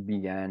and he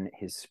began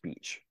his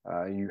speech.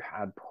 You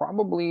had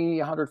probably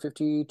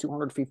 150,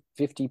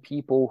 250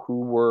 people who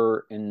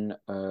were in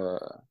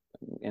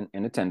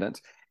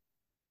attendance.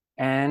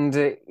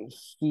 And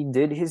he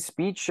did his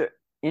speech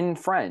in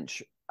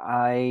French.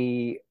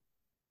 I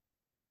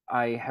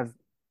have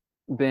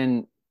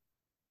been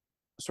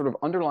sort of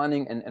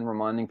underlining and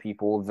reminding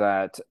people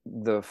that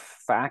the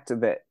fact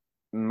that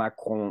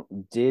Macron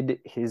did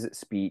his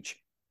speech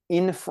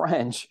in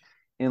French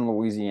in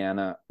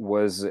Louisiana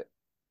was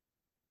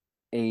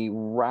a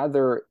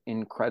rather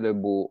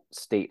incredible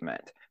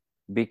statement,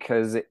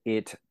 because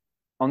it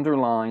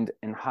underlined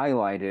and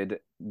highlighted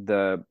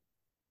the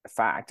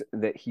fact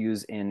that he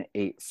was in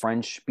a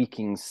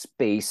French-speaking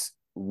space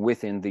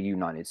within the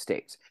United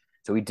States.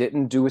 So he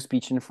didn't do a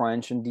speech in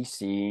French in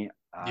DC.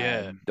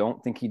 Yeah. I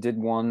don't think he did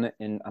one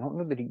I don't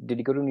know that did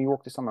he go to New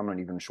York this time? I'm not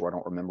even sure. I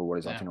don't remember what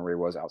his itinerary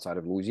was outside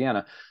of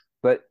Louisiana.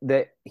 But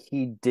that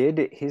he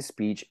did his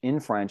speech in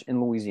French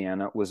in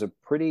Louisiana was a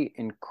pretty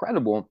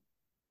incredible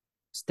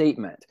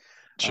statement.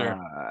 Sure.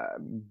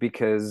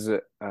 Because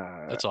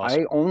That's awesome.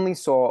 I only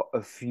saw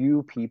a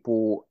few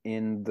people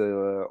in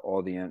the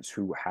audience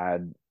who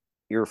had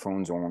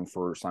earphones on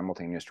for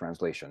simultaneous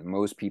translation.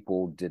 Most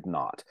people did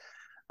not.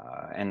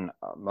 And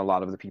a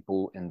lot of the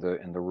people in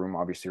the room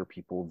obviously are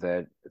people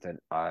that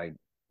I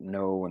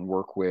know and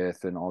work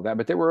with and all that.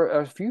 But there were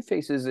a few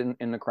faces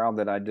in the crowd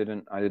that I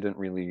didn't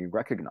really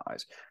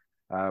recognize,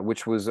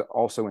 which was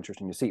also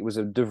interesting to see. It was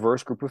a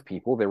diverse group of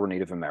people. There were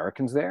Native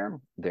Americans there.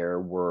 There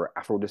were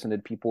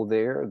Afro-descended people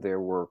there. There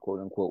were quote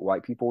unquote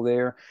white people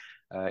there.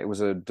 It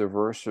was a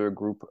diverse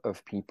group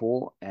of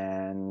people,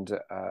 and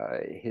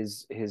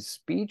his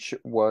speech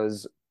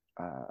was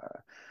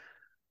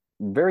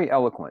very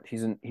eloquent.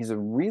 He's a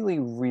really,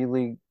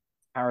 really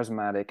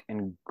charismatic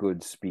and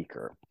good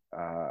speaker.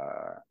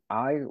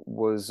 I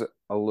was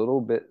a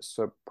little bit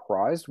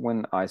surprised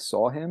when I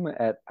saw him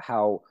at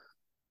how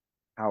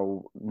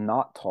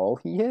not tall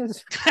he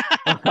is.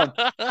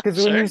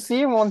 Because when you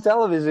see him on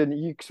television,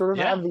 you sort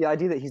of have the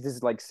idea that he's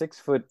this like 6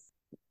 foot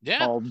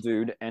tall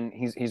dude, and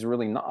he's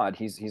really not.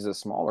 He's a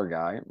smaller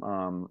guy,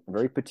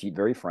 very petite,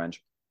 very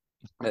French,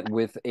 that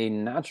with a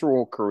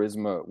natural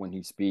charisma when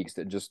he speaks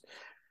that just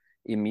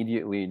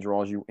immediately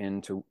draws you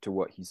into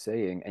what he's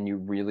saying, and you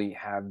really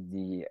have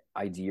the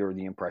idea or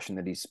the impression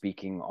that he's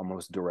speaking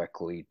almost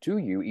directly to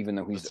you, even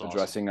though he's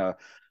addressing a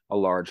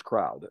large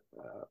crowd.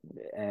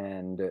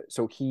 And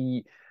so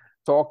he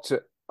talked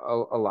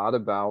a lot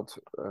about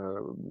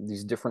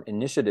these different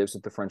initiatives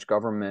that the French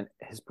government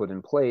has put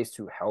in place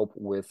to help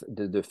with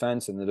the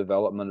defense and the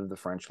development of the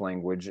French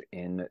language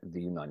in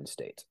the United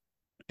States.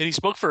 And he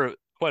spoke for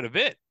quite a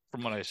bit,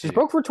 from what I see. He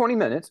spoke for 20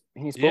 minutes.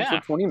 He spoke for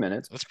 20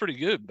 minutes. That's pretty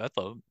good, I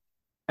thought.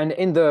 And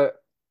in the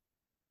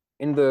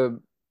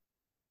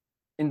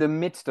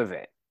midst of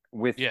it,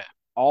 with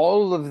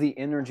all of the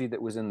energy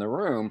that was in the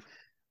room,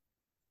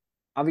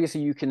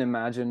 obviously you can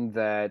imagine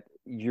that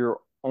you're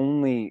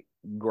only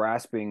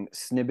grasping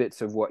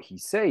snippets of what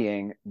he's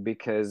saying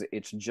because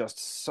it's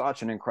just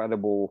such an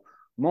incredible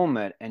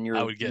moment, and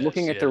you're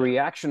looking at the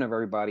reaction of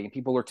everybody, and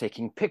people are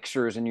taking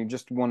pictures, and you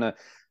just want to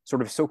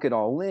sort of soak it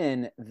all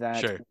in.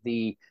 That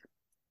the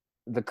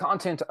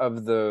content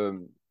of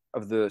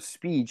the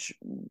speech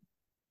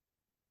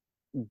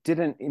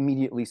didn't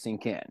immediately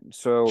sink in.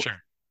 So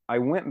I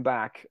went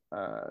back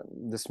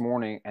this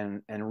morning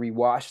and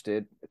rewatched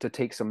it to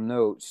take some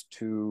notes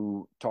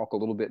to talk a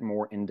little bit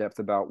more in depth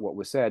about what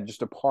was said,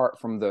 just apart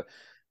from the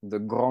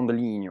grande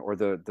ligne or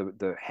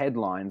the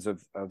headlines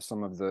of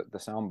some of the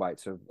sound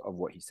bites of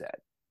what he said.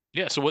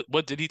 Yeah. So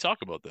what did he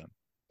talk about then?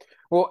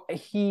 Well,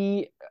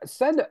 he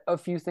said a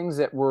few things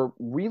that were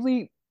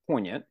really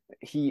poignant.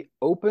 He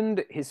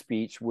opened his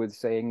speech with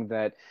saying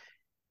that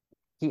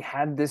he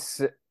had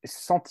this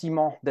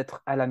sentiment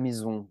d'être à la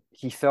maison.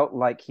 He felt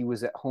like he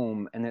was at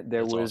home, and that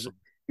there was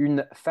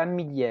une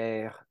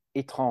familière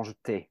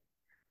étrangeté,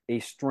 a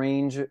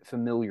strange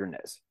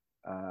familiarness,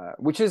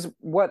 which is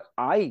what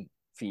I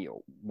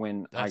feel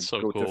when I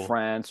go to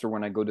France or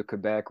when I go to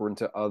Quebec or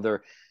into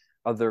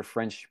other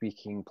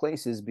French-speaking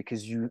places,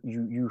 because you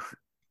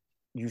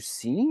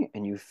see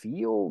and you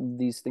feel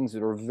these things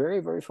that are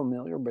very, very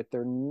familiar, but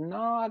they're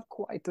not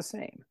quite the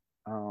same.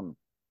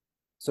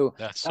 So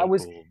that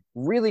was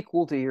really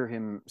cool to hear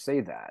him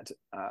say that.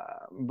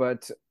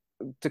 But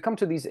to come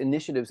to these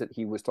initiatives that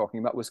he was talking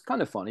about was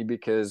kind of funny,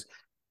 because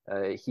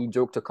he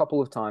joked a couple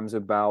of times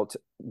about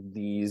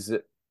these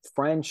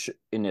French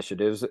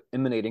initiatives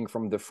emanating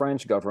from the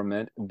French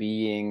government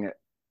being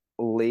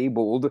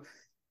labeled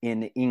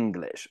in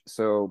English.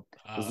 So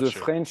the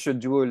Sure. French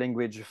Dual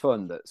Language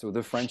Fund, so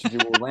the French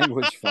Dual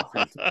Language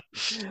Fund,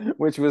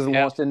 which was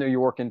launched in New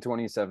York in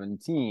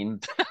 2017.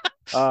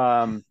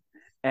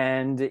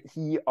 And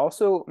he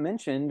also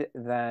mentioned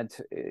that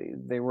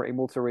they were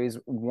able to raise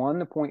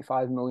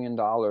 $1.5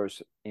 million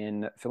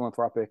in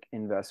philanthropic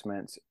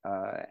investments,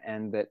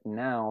 and that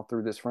now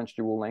through this French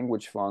Dual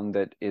Language Fund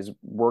that is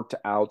worked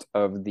out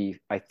of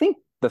I think,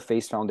 the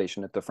FACE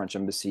Foundation at the French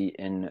Embassy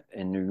in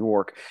New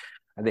York.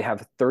 They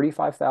have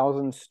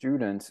 35,000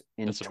 students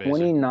in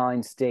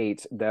 29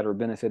 states that are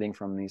benefiting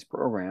from these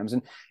programs.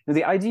 And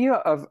the idea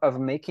of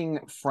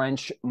making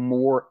French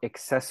more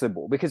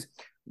accessible, because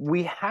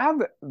we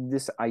have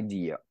this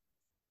idea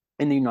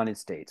in the United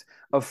States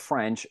of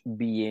French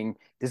being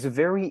this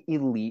very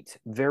elite,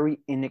 very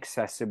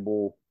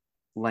inaccessible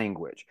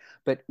language.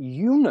 But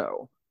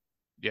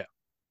yeah,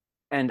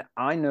 and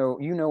I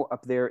know,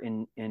 up there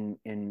in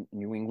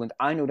New England,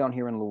 I know down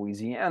here in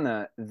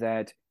Louisiana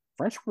that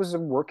French was a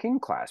working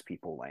class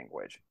people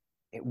language.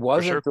 It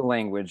wasn't the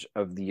language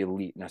of the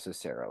elite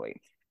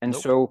necessarily. And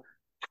so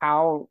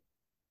how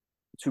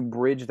to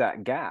bridge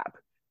that gap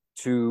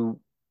to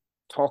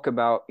talk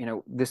about,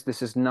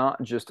 this is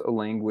not just a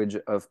language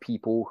of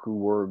people who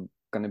were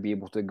going to be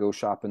able to go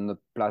shop in the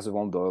Place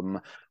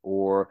Vendôme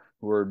or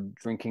who are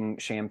drinking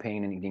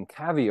champagne and eating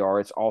caviar.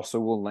 It's also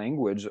a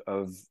language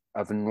of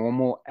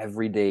normal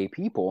everyday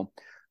people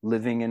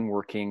living and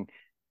working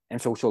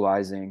and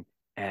socializing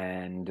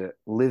and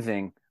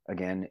living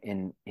again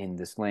in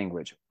this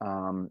language.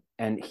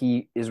 And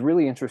he is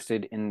really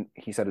interested in,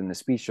 he said in the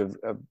speech, of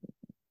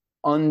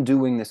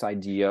undoing this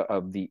idea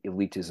of the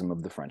elitism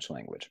of the French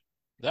language.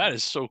 That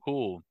is so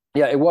cool.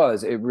 Yeah, it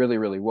was. It really,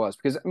 really was.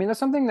 Because I mean, that's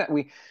something that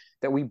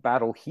we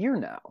battle here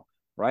now,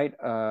 right?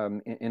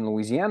 In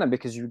Louisiana,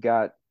 because you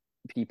got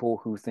people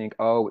who think,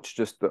 oh, it's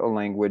just a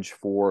language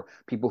for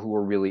people who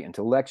are really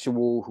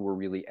intellectual, who are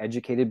really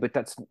educated, but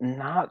that's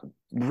not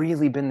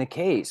really been the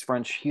case.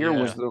 French here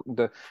was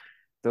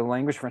the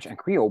language, French and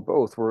Creole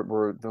both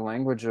were the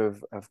language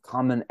of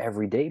common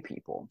everyday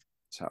people.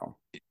 So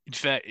in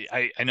fact,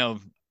 I know,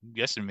 I'm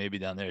guessing maybe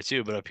down there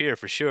too, but up here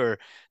for sure,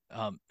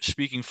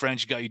 speaking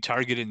French got you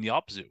targeted in the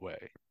opposite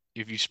way.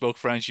 If you spoke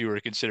French, you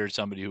were considered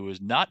somebody who was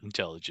not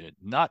intelligent,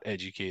 not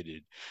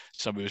educated,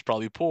 somebody who was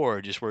probably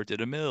poor, just worked at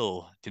a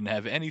mill, didn't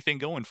have anything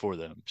going for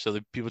them. So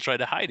the people tried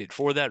to hide it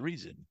for that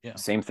reason. Yeah.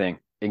 Same thing.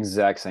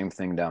 Exact same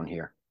thing down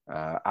here.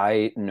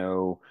 I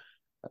know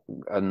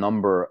a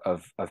number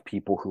of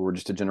people who were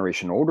just a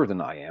generation older than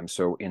I am.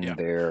 So in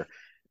their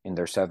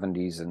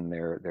 70s and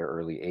their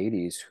early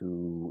 80s,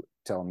 who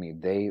tell me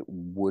they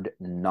would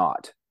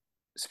not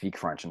speak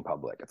French in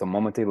public. The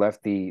moment they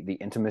left the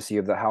intimacy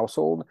of the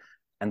household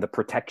and the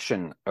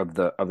protection of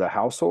the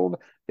household,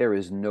 there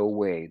is no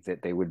way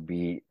that they would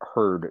be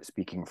heard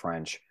speaking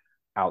French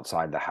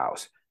outside the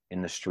house,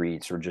 in the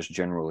streets, or just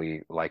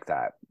generally like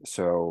that.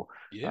 So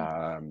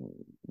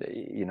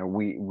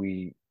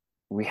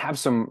we have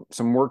some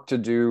work to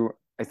do,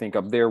 I think,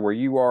 up there where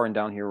you are and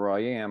down here where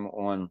I am,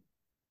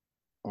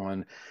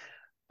 on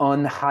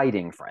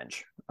unhiding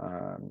French.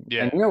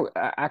 And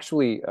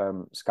actually,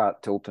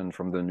 Scott Tilton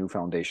from the New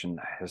Foundation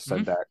has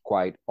said that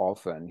quite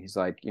often. He's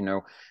like,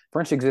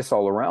 French exists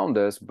all around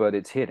us, but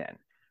it's hidden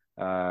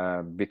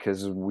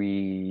because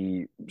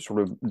we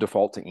sort of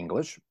default to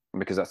English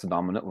because that's the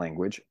dominant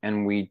language,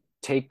 and we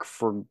take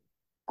for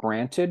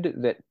granted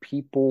that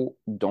people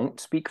don't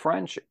speak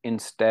French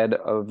instead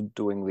of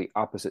doing the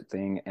opposite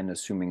thing and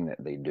assuming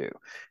that they do.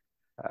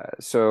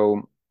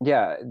 So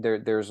yeah,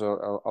 there's a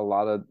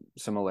lot of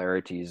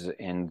similarities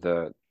in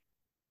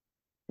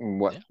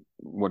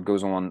what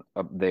goes on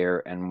up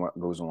there and what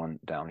goes on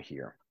down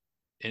here.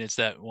 And it's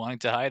that wanting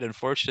to hide,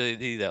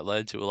 unfortunately, that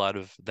led to a lot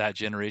of that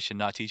generation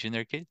not teaching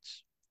their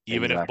kids.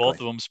 Even if both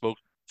of them spoke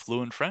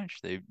fluent French,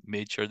 they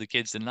made sure the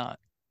kids did not.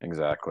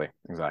 Exactly.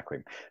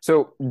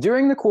 So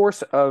during the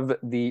course of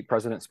the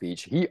president's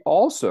speech, he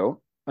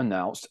also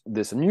announced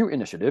this new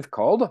initiative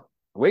called,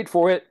 wait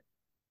for it,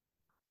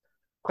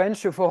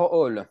 French for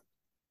all.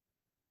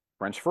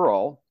 French for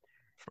all.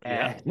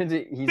 And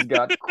he's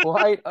got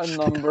quite a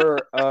number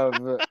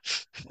of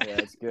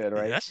it's good,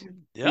 right? Yes.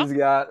 He's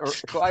got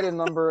quite a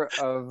number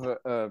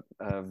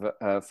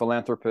of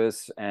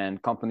philanthropists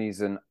and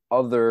companies and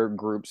other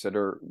groups that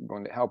are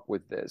going to help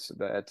with this,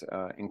 that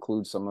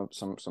include some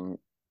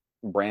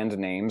brand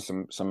names,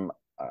 some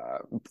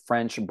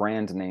French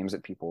brand names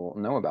that people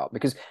know about,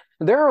 because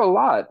there are a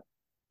lot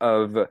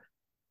of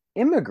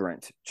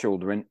immigrant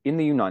children in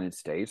the United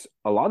States,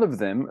 a lot of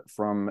them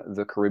from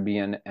the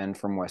Caribbean and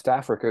from West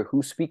Africa,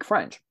 who speak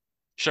French.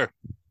 Sure.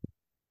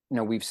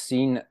 We've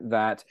seen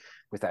that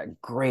with that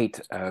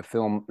great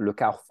film Le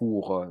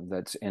Carrefour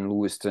that's in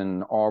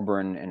Lewiston,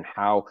 Auburn, and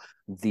how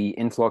the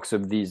influx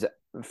of these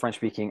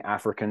French-speaking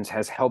Africans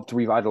has helped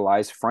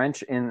revitalize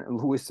French in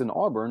Lewiston,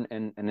 Auburn,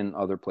 and in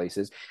other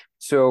places.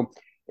 So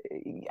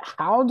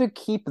how to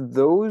keep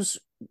those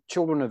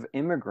children of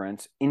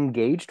immigrants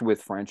engaged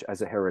with French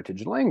as a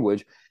heritage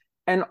language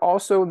And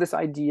also this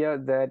idea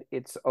that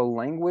it's a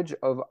language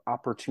of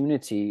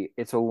opportunity.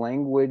 It's a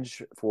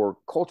language for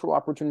cultural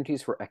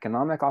opportunities, for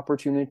economic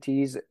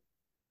opportunities,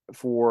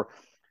 for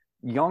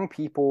young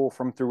people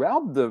from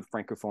throughout the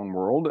Francophone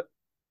world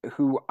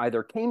who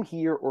either came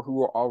here or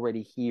who are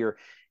already here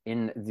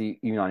in the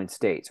United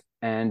States.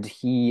 And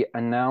he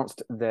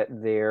announced that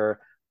there,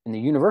 in the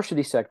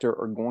university sector,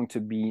 are going to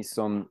be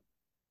some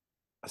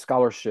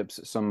scholarships,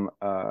 some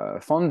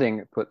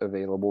funding put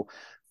available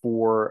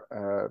for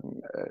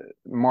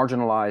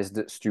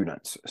marginalized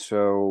students.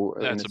 So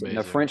in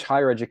the French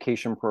higher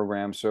education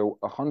program, so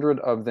 100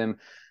 of them,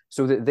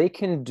 so that they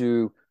can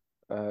do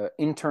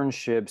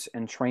internships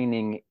and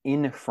training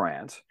in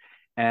France.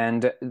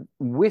 And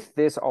with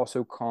this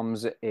also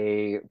comes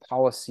a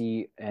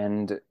policy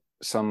and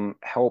some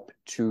help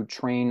to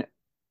train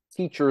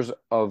teachers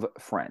of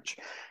French,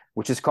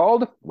 which is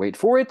called, wait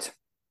for it,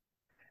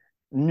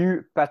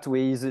 New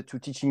Pathways to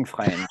Teaching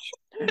French.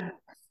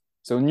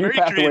 So new Very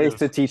pathways creative.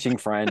 to teaching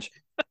French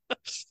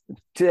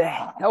to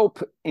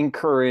help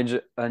encourage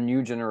a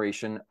new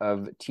generation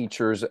of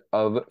teachers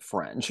of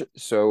French.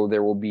 So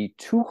there will be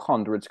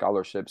 200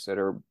 scholarships that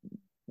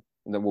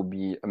will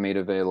be made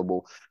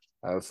available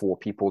for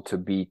people to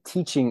be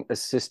teaching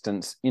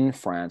assistants in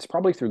France,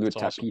 probably through the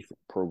TAPIF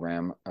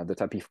program. The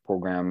TAPIF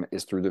program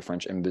is through the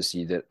French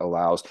embassy that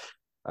allows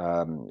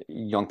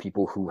young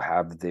people who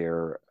have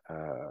their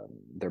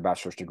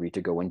bachelor's degree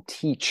to go and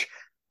teach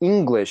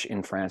English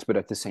in France, but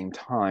at the same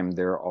time,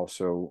 they're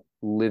also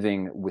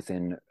living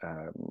within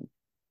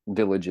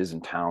villages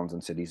and towns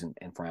and cities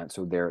in France.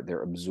 So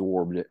they're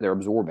absorbing, they're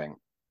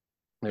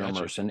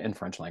immersed in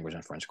French language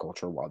and French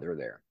culture while they're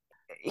there.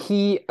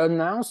 He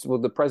announced, well,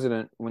 the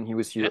president, when he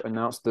was here,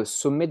 announced the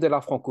Sommet de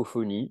la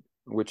Francophonie,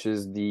 which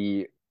is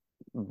the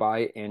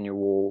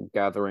biannual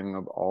gathering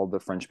of all the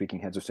French-speaking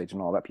heads of states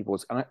and all that people.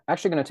 It's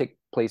actually going to take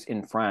place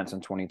in France in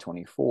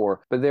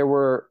 2024. But there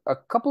were a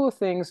couple of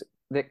things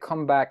that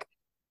come back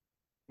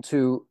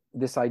to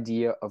this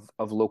idea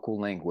of local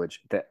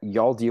language that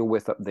y'all deal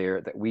with up there,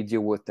 that we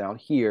deal with down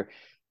here.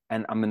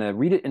 And I'm going to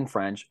read it in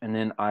French, and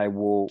then I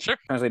will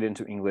translate it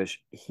into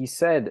English. He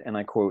said, and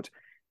I quote,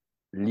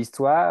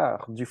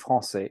 "L'histoire du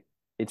français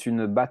est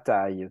une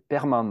bataille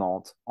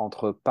permanente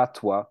entre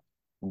patois,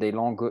 des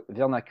langues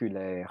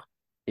vernaculaires,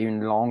 et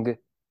une langue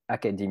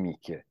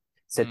académique.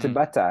 Cette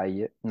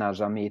bataille n'a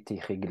jamais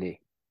été réglée."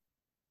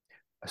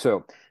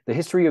 So the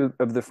history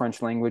of the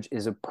French language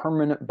is a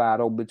permanent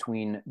battle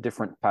between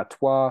different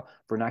patois,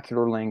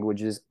 vernacular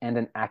languages, and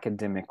an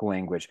academic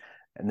language.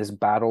 And this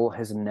battle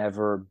has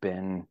never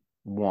been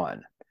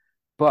won.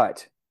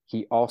 But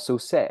he also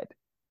said,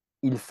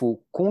 il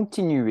faut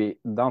continuer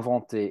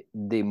d'inventer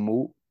des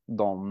mots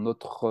dans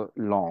notre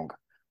langue.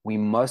 We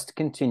must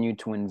continue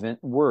to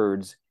invent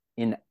words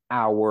in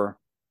our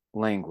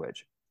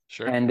language.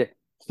 Sure. And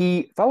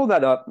he followed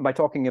that up by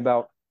talking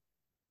about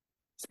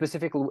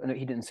specific,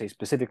 he didn't say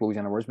specific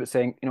Louisiana words, but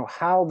saying,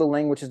 how the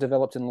language is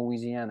developed in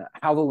Louisiana,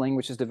 how the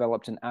language is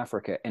developed in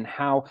Africa, and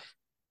how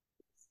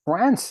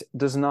France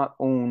does not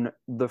own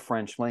the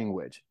French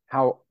language,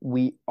 how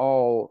we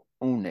all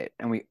own it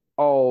and we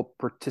all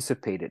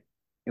participate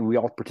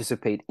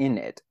in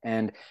it.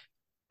 And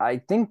I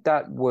think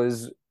that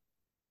was,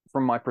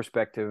 from my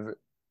perspective,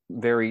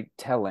 very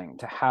telling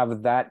to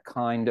have that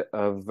kind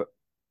of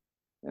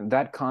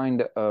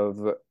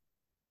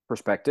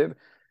perspective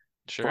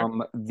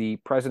from the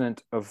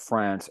president of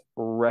France,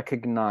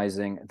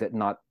 recognizing that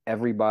not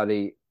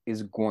everybody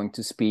is going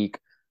to speak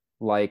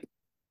like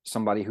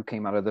somebody who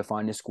came out of the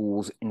finest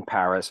schools in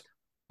Paris,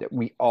 that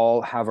we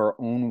all have our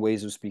own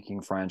ways of speaking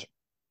French,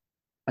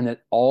 and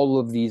that all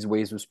of these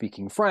ways of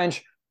speaking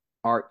French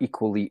are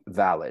equally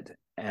valid.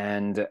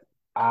 And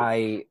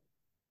I,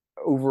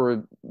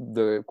 over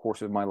the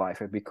course of my life,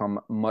 have become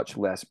much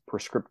less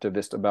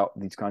prescriptivist about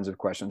these kinds of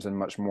questions and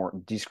much more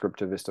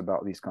descriptivist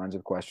about these kinds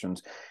of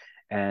questions.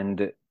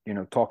 And,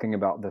 talking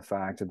about the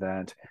fact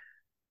that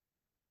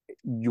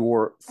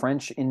your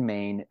French in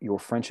Maine, your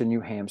French in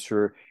New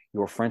Hampshire,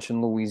 your French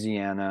in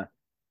Louisiana,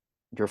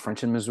 your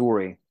French in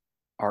Missouri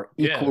are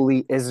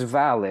equally as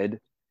valid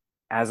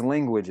as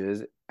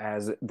languages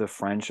as the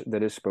French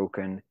that is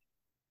spoken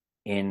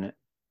in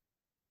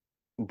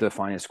the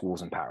finest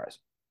schools in Paris.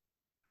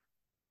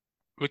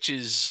 Which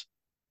is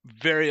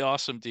very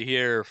awesome to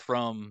hear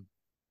from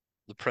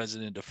the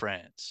president of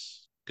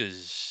France,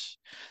 because,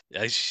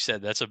 as you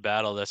said, that's a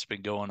battle that's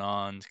been going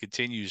on,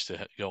 continues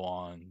to go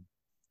on.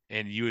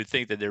 And you would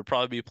think that there'd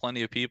probably be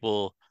plenty of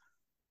people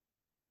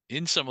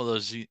in some of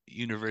those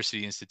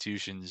university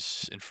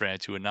institutions in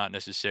France who would not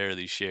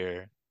necessarily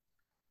share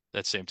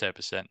that same type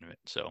of sentiment.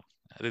 So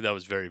I think that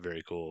was very,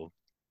 very cool.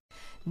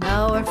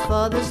 Now our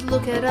fathers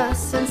look at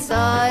us and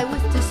sigh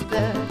with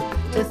despair,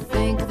 to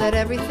think that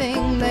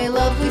everything they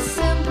love we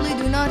simply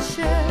do not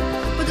share.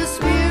 But the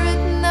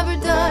spirit never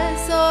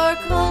dies, our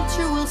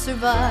culture will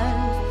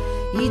survive.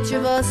 Each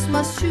of us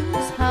must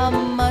choose how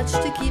much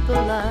to keep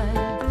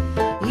alive.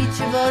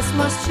 Each of us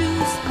must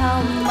choose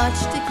how much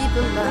to keep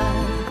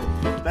alive.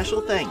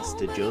 Special thanks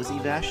to Josie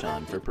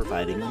Vachon for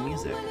providing the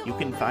music. You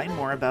can find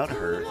more about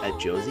her at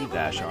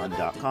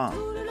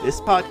josievachon.com.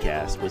 This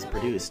podcast was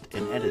produced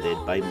and edited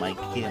by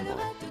Mike Campbell.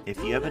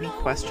 If you have any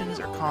questions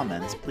or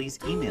comments, please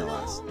email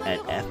us at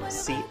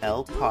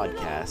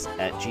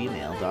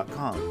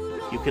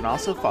fclpodcast@gmail.com. You can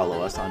also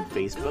follow us on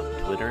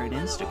Facebook, Twitter, and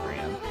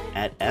Instagram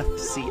at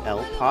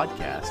FCL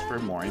Podcast for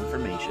more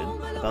information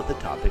about the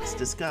topics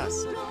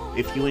discussed.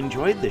 If you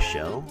enjoyed the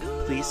show,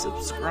 please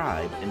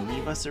subscribe and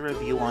leave us a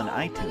review on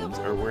iTunes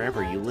or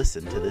wherever you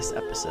listen to this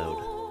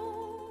episode.